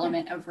another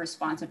element of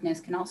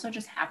responsiveness can also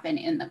just happen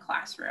in the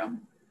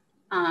classroom,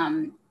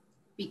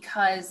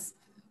 because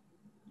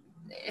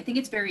I think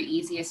it's very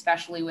easy,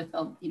 especially with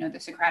the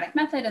Socratic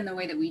method and the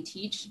way that we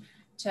teach,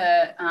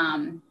 to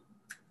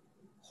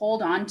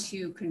hold on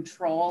to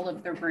control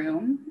of the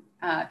room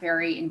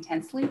very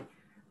intensely,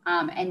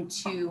 and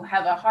to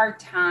have a hard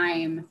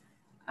time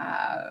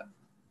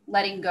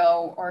letting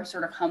go or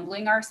sort of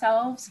humbling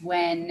ourselves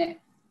when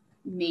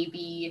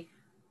maybe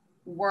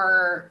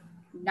we're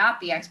not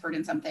the expert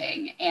in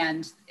something,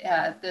 and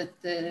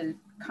the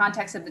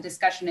context of the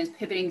discussion is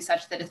pivoting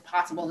such that it's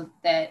possible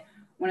that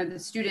one of the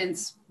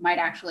students might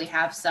actually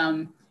have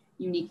some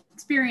unique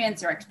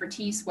experience or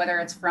expertise, whether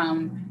it's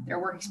from their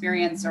work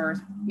experience or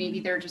maybe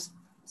their just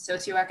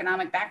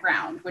socioeconomic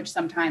background, which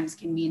sometimes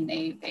can mean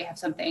they have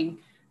something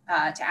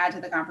to add to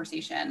the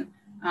conversation.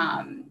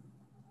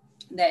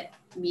 That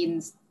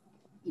means,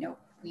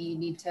 we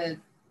need to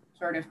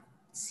sort of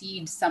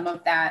cede some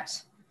of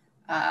that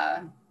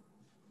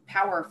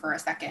power for a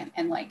second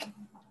and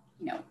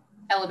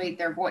elevate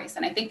their voice.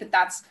 And I think that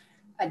that's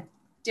a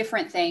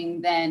different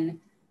thing than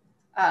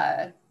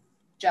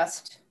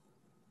just,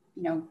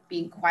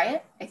 being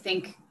quiet. I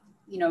think,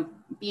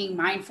 being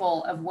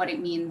mindful of what it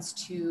means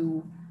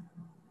to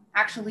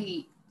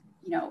actually,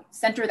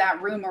 center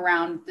that room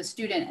around the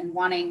student and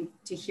wanting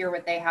to hear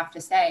what they have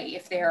to say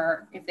if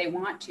they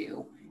want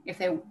to, if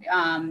they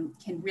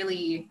can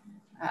really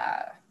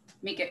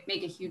make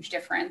a huge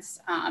difference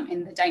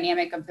in the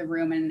dynamic of the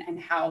room and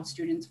how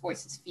students'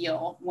 voices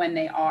feel when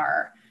they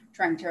are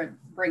trying to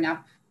bring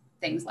up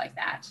things like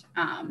that,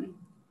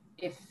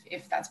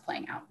 if that's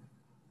playing out.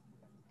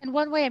 And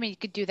one way, you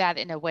could do that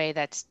in a way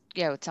that's,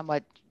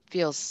 somewhat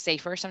feels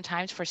safer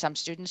sometimes for some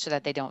students so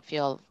that they don't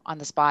feel on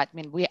the spot.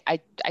 I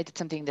did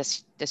something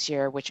this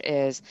year, which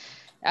is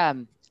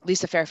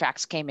Lisa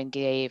Fairfax came and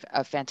gave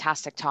a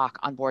fantastic talk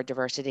on board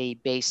diversity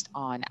based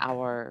on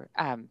our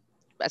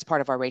as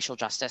part of our racial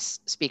justice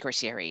speaker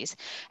series.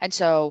 And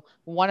so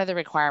one of the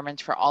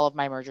requirements for all of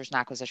my mergers and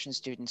acquisition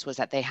students was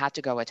that they had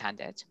to go attend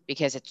it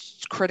because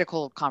it's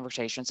critical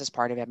conversations as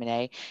part of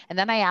M&A. And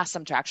then I asked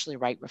them to actually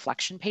write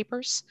reflection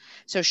papers.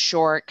 So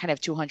short, kind of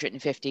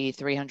 250,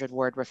 300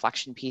 word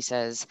reflection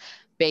pieces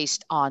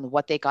based on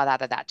what they got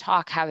out of that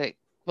talk, how it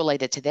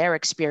related to their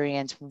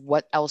experience,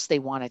 what else they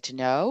wanted to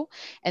know.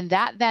 And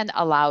that then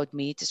allowed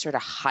me to sort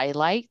of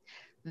highlight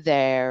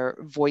their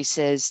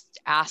voices,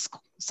 ask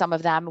some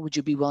of them, would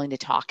you be willing to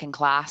talk in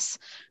class,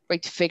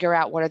 right? To figure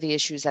out what are the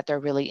issues that they're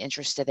really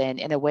interested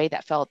in a way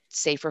that felt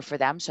safer for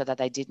them so that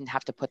I didn't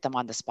have to put them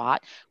on the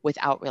spot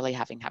without really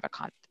having had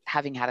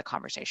a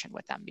conversation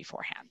with them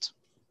beforehand.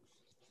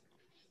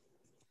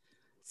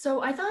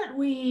 So I thought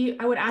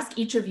I would ask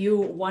each of you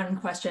one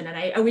question,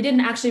 and we didn't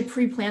actually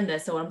pre-plan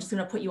this, so I'm just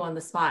going to put you on the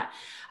spot.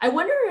 I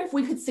wonder if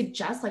we could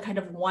suggest like kind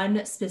of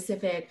one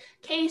specific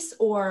case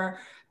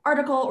or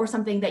article or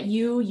something that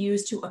you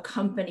use to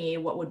accompany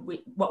what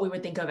we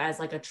would think of as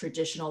like a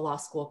traditional law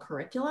school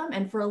curriculum.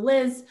 And for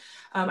Liz,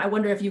 I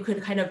wonder if you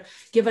could kind of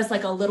give us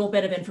like a little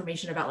bit of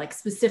information about like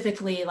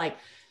specifically like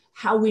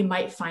how we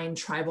might find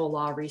tribal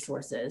law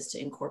resources to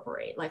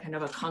incorporate, like kind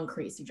of a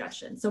concrete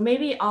suggestion. So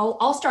maybe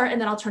I'll start and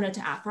then I'll turn it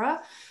to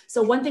Afra.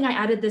 So one thing I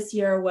added this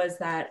year was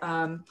that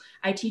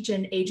I teach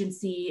an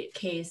agency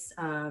case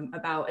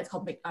it's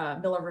called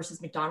Miller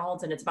versus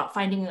McDonald's, and it's about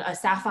finding a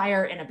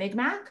sapphire in a Big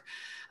Mac.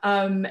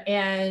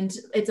 And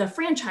it's a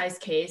franchise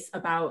case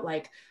about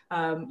like,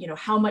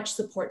 how much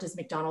support does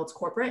McDonald's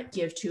corporate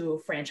give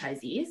to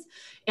franchisees?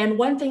 And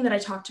one thing that I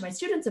talked to my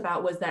students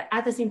about was that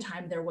at the same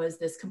time, there was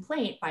this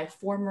complaint by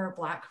former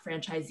Black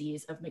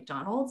franchisees of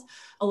McDonald's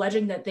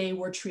alleging that they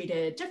were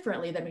treated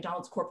differently, that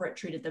McDonald's corporate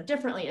treated them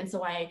differently. And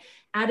so I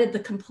added the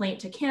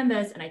complaint to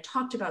Canvas and I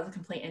talked about the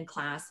complaint in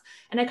class.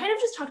 And I kind of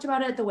just talked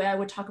about it the way I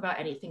would talk about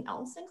anything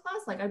else in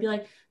class. Like I'd be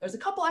like, there's a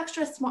couple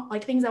extra small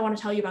like things I want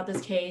to tell you about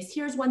this case.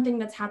 Here's one thing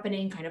that's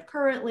happening kind of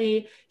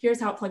currently. Here's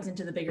how it plugs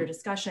into the bigger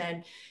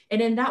discussion. And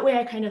in that way,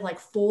 I kind of like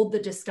fold the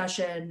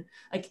discussion,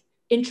 like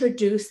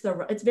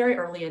it's very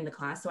early in the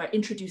class. So I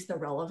introduce the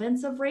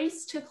relevance of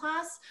race to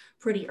class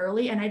pretty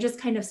early, and I just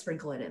kind of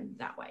sprinkle it in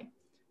that way.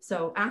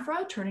 So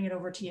Afra, turning it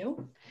over to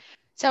you.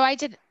 So I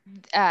did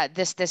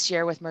this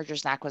year with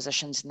mergers and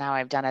acquisitions. Now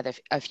I've done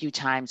it a few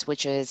times,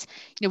 which is,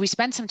 we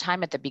spend some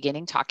time at the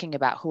beginning talking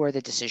about who are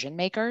the decision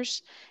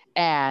makers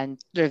and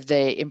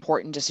the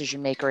important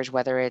decision makers,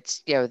 whether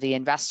it's, the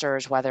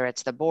investors, whether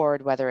it's the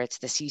board, whether it's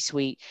the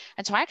C-suite.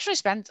 And so I actually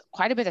spent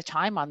quite a bit of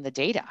time on the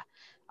data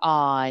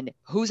on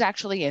who's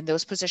actually in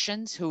those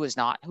positions, who is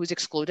not, who's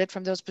excluded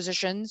from those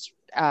positions,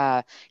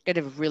 kind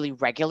of really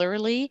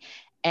regularly.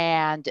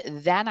 And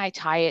then I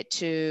tie it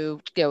to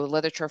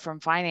literature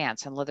from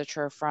finance and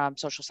literature from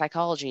social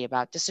psychology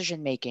about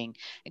decision making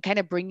and kind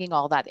of bringing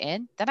all that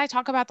in. Then I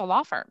talk about the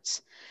law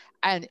firms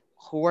and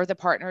who are the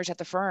partners at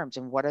the firms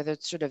and what are the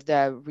sort of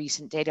the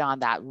recent data on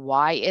that?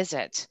 Why is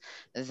it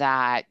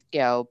that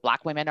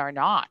Black women are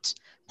not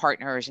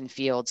partners in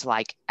fields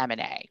like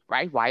M&A,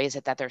 right? Why is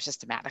it that they're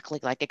systematically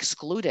like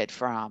excluded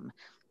from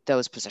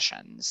those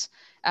positions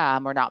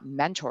or not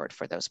mentored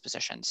for those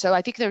positions? So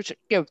I think there's,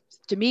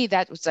 to me,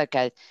 that was like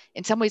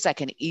in some ways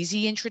like an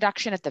easy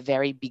introduction at the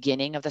very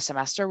beginning of the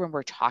semester when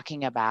we're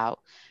talking about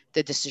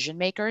the decision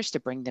makers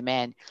to bring them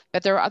in.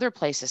 But there are other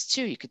places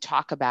too. You could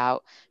talk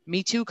about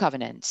Me Too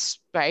covenants,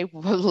 right?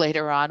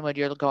 Later on when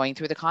you're going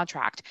through the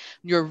contract,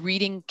 you're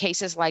reading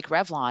cases like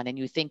Revlon and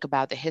you think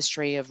about the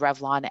history of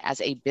Revlon as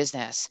a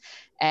business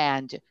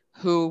and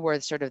who were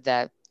sort of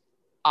the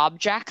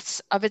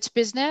objects of its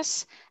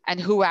business and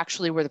who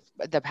actually were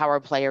the power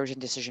players and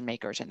decision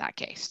makers in that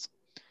case.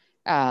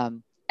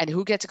 And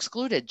who gets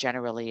excluded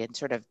generally in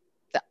sort of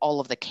all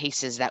of the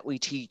cases that we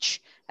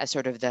teach as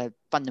sort of the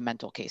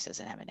fundamental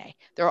cases in M&A.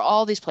 There are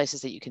all these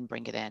places that you can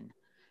bring it in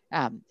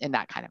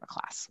that kind of a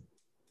class.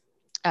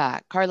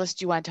 Carlos,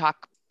 do you want to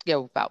talk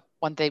about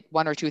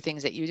one or two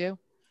things that you do?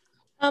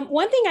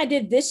 One thing I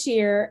did this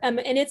year, and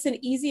it's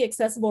an easy,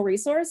 accessible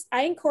resource,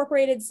 I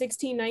incorporated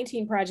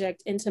 1619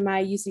 Project into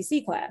my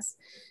UCC class,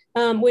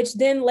 which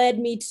then led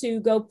me to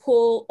go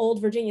pull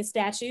old Virginia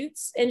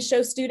statutes and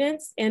show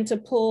students and to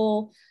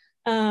pull,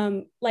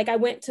 like I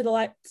went to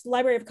the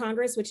Library of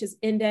Congress, which has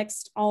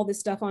indexed all this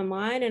stuff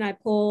online, and I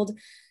pulled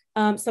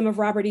some of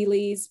Robert E.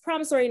 Lee's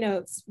promissory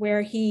notes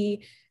where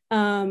he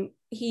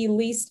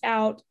leased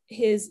out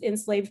his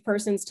enslaved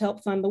persons to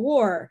help fund the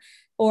war,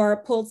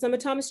 or pulled some of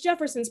Thomas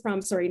Jefferson's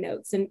promissory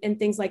notes and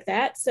things like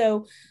that.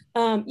 So,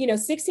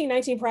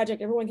 1619 Project,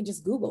 everyone can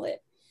just Google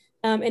it.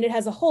 And it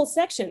has a whole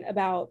section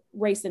about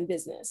race and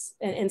business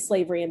and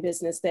slavery and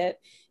business that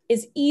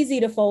is easy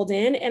to fold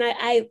in. And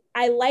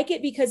I like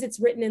it because it's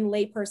written in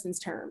layperson's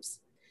terms.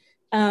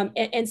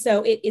 And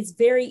so it's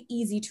very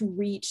easy to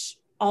reach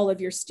all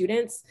of your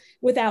students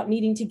without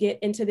needing to get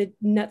into the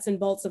nuts and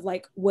bolts of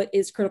like, what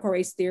is critical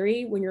race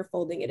theory when you're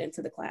folding it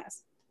into the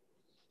class.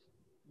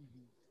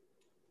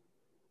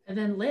 And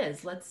then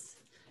Liz, let's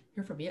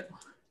hear from you.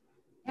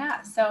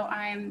 Yeah, so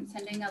I'm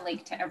sending a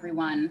link to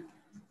everyone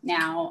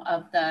now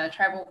of the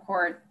Tribal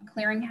Court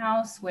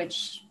Clearinghouse,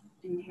 which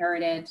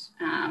inherited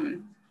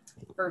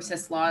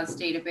versus laws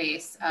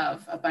database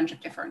of a bunch of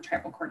different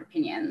tribal court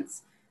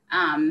opinions.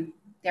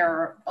 There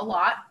are a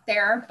lot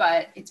there,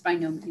 but it's by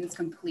no means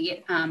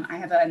complete. I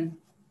have an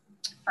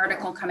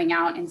article coming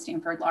out in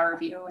Stanford Law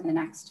Review in the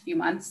next few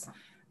months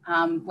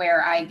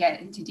where I get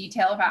into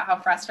detail about how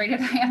frustrated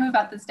I am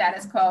about the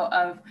status quo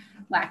of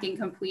lacking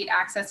complete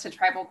access to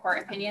tribal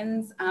court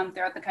opinions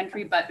throughout the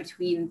country. But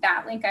between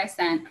that link I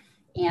sent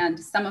and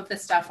some of the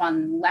stuff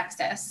on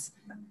Lexis,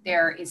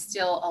 there is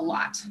still a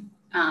lot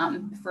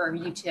for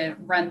you to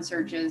run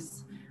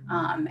searches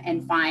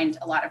and find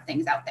a lot of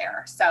things out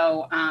there.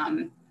 So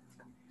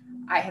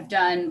I have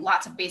done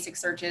lots of basic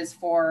searches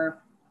for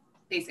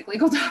basic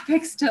legal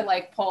topics to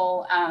like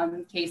pull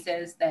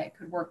cases that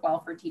could work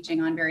well for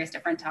teaching on various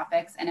different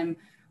topics. And I'm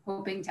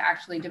hoping to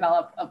actually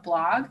develop a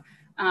blog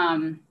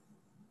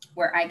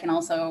where I can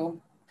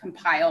also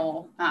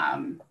compile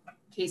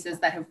cases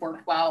that have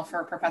worked well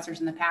for professors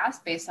in the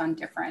past based on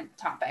different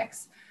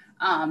topics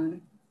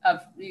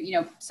of, you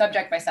know,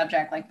 subject by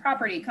subject, like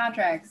property,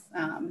 contracts,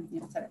 you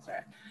know, et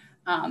cetera,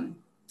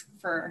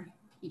 for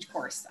each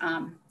course.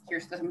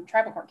 Here's some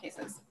tribal court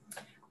cases.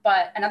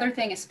 But another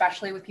thing,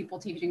 especially with people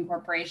teaching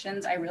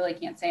corporations, I really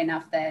can't say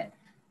enough that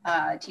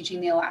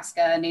teaching the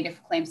Alaska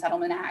Native Claims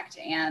Settlement Act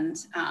and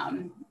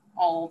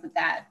all that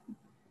that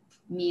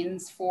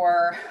means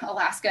for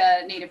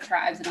Alaska Native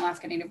tribes and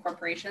Alaska Native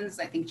corporations,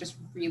 I think just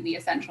really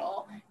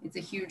essential. It's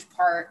a huge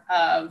part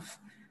of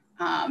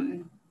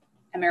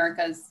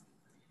America's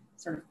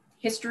sort of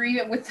history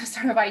with the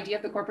sort of idea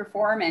of the corporate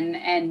form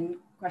and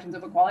questions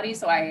of equality.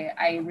 So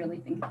I really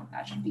think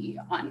that should be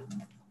on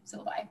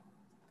syllabi,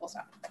 full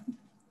stop.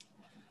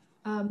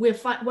 We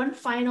have one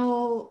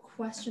final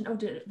question. Oh,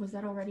 was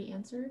that already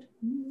answered?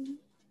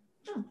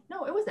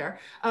 No, it was there.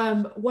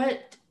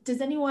 What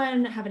does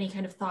anyone have any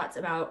kind of thoughts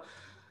about,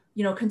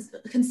 you know,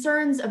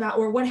 concerns about,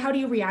 or how do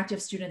you react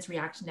if students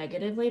react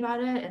negatively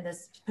about it? And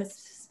this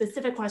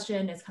specific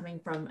question is coming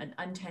from an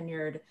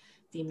untenured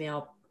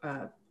female,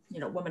 you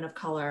know, woman of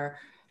color.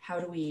 How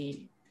do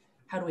we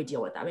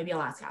deal with that? Maybe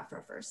I'll ask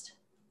Afra first.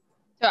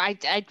 So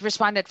I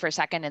responded for a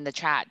second in the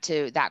chat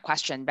to that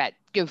question, but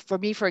for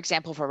me, for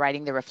example, for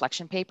writing the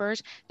reflection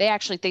papers,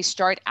 they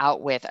start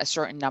out with a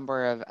certain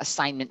number of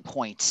assignment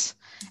points,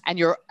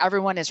 and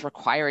everyone is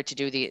required to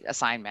do the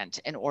assignment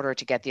in order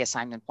to get the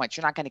assignment points.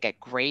 You're not going to get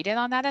graded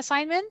on that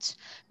assignment,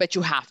 but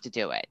you have to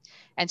do it.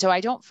 And so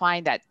I don't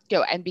find that, you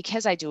know, and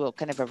because I do a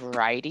kind of a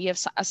variety of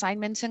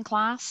assignments in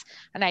class,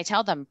 and I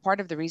tell them part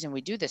of the reason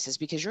we do this is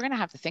because you're going to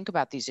have to think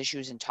about these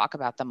issues and talk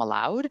about them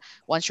aloud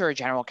once you're a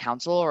general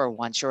counsel or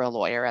once you're a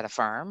lawyer at a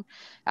firm.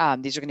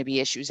 These are going to be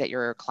issues that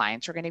your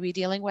clients are going to be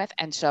dealing with.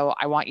 And so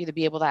I want you to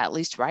be able to at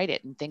least write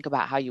it and think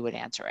about how you would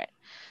answer it.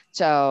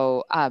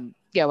 So,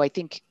 you know, I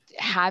think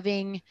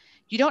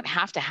you don't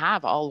have to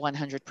have all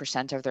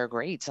 100% of their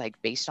grades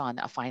like based on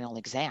a final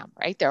exam,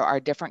 right? There are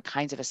different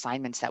kinds of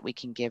assignments that we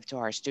can give to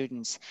our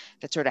students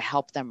that sort of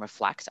help them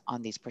reflect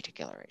on these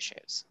particular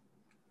issues.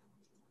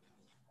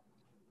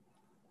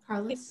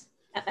 Carlos?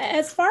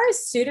 As far as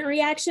student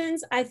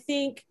reactions, I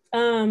think,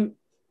 you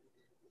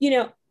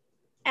know,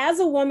 as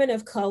a woman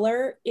of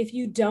color, if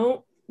you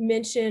don't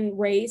mention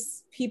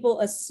race,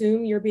 people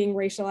assume you're being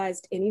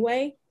racialized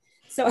anyway.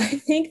 So I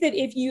think that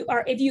if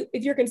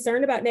you're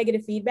concerned about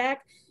negative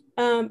feedback,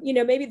 you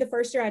know, maybe the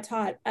first year I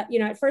taught, you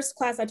know, at first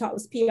class I taught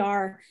was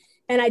PR,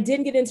 and I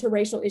didn't get into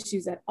racial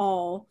issues at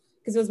all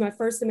because it was my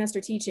first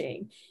semester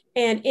teaching.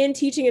 And in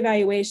teaching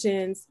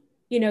evaluations,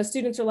 you know,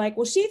 students are like,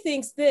 well, she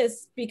thinks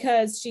this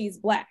because she's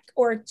Black,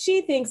 or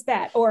she thinks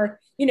that, or,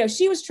 you know,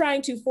 she was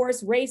trying to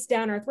force race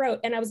down our throat.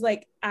 And I was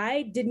like,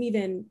 I didn't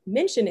even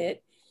mention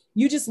it.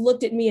 You just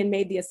looked at me and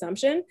made the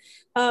assumption.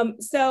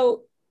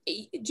 So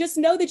just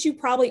know that you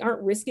probably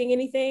aren't risking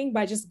anything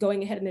by just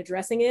going ahead and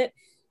addressing it.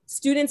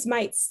 Students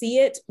might see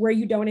it where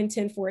you don't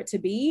intend for it to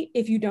be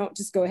if you don't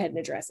just go ahead and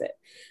address it.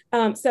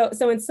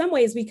 So in some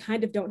ways, we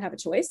kind of don't have a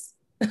choice,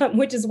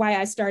 which is why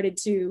I started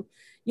to,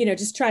 you know,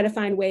 just try to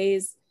find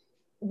ways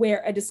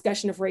where a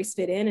discussion of race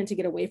fit in and to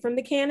get away from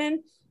the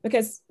canon,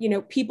 because, you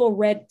know,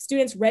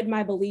 students read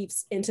my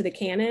beliefs into the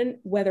canon,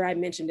 whether I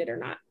mentioned it or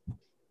not.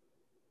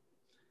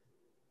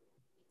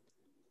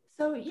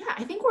 So yeah,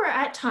 I think we're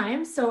at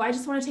time. So I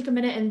just want to take a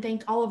minute and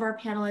thank all of our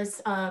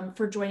panelists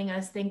for joining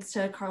us. Thanks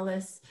to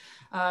Carlos,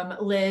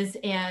 Liz,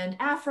 and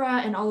Afra,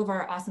 and all of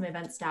our awesome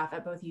event staff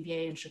at both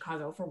UVA and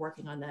Chicago for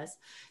working on this.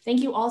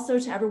 Thank you also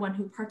to everyone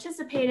who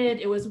participated.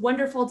 It was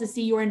wonderful to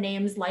see your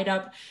names light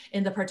up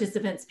in the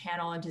participants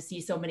panel and to see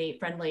so many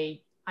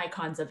friendly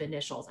icons of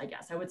initials, I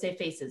guess. I would say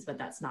faces, but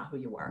that's not who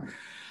you were.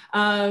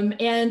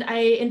 And I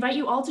invite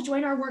you all to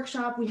join our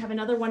workshop. We have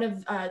another one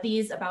of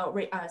these about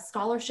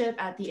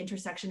scholarship at the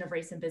intersection of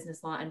race and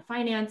business law and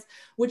finance,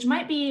 which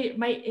might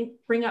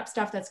bring up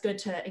stuff that's good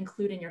to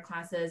include in your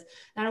classes.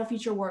 That'll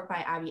feature work by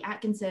Abby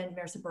Atkinson,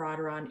 Marissa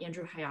Baradaran,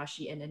 Andrew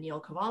Hayashi, and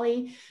Anil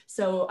Cavalli.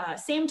 So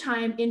same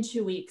time in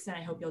 2 weeks, and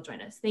I hope you'll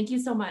join us. Thank you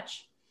so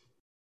much.